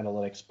hour on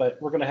analytics. But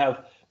we're going to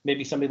have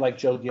maybe somebody like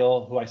Joe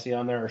Gill, who I see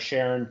on there, or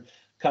Sharon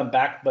come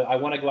back. But I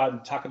want to go out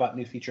and talk about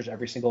new features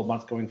every single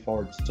month going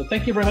forward. So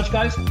thank you very much,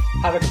 guys.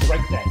 Have a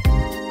great day.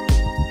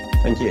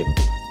 Thank you.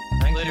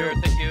 Thank you.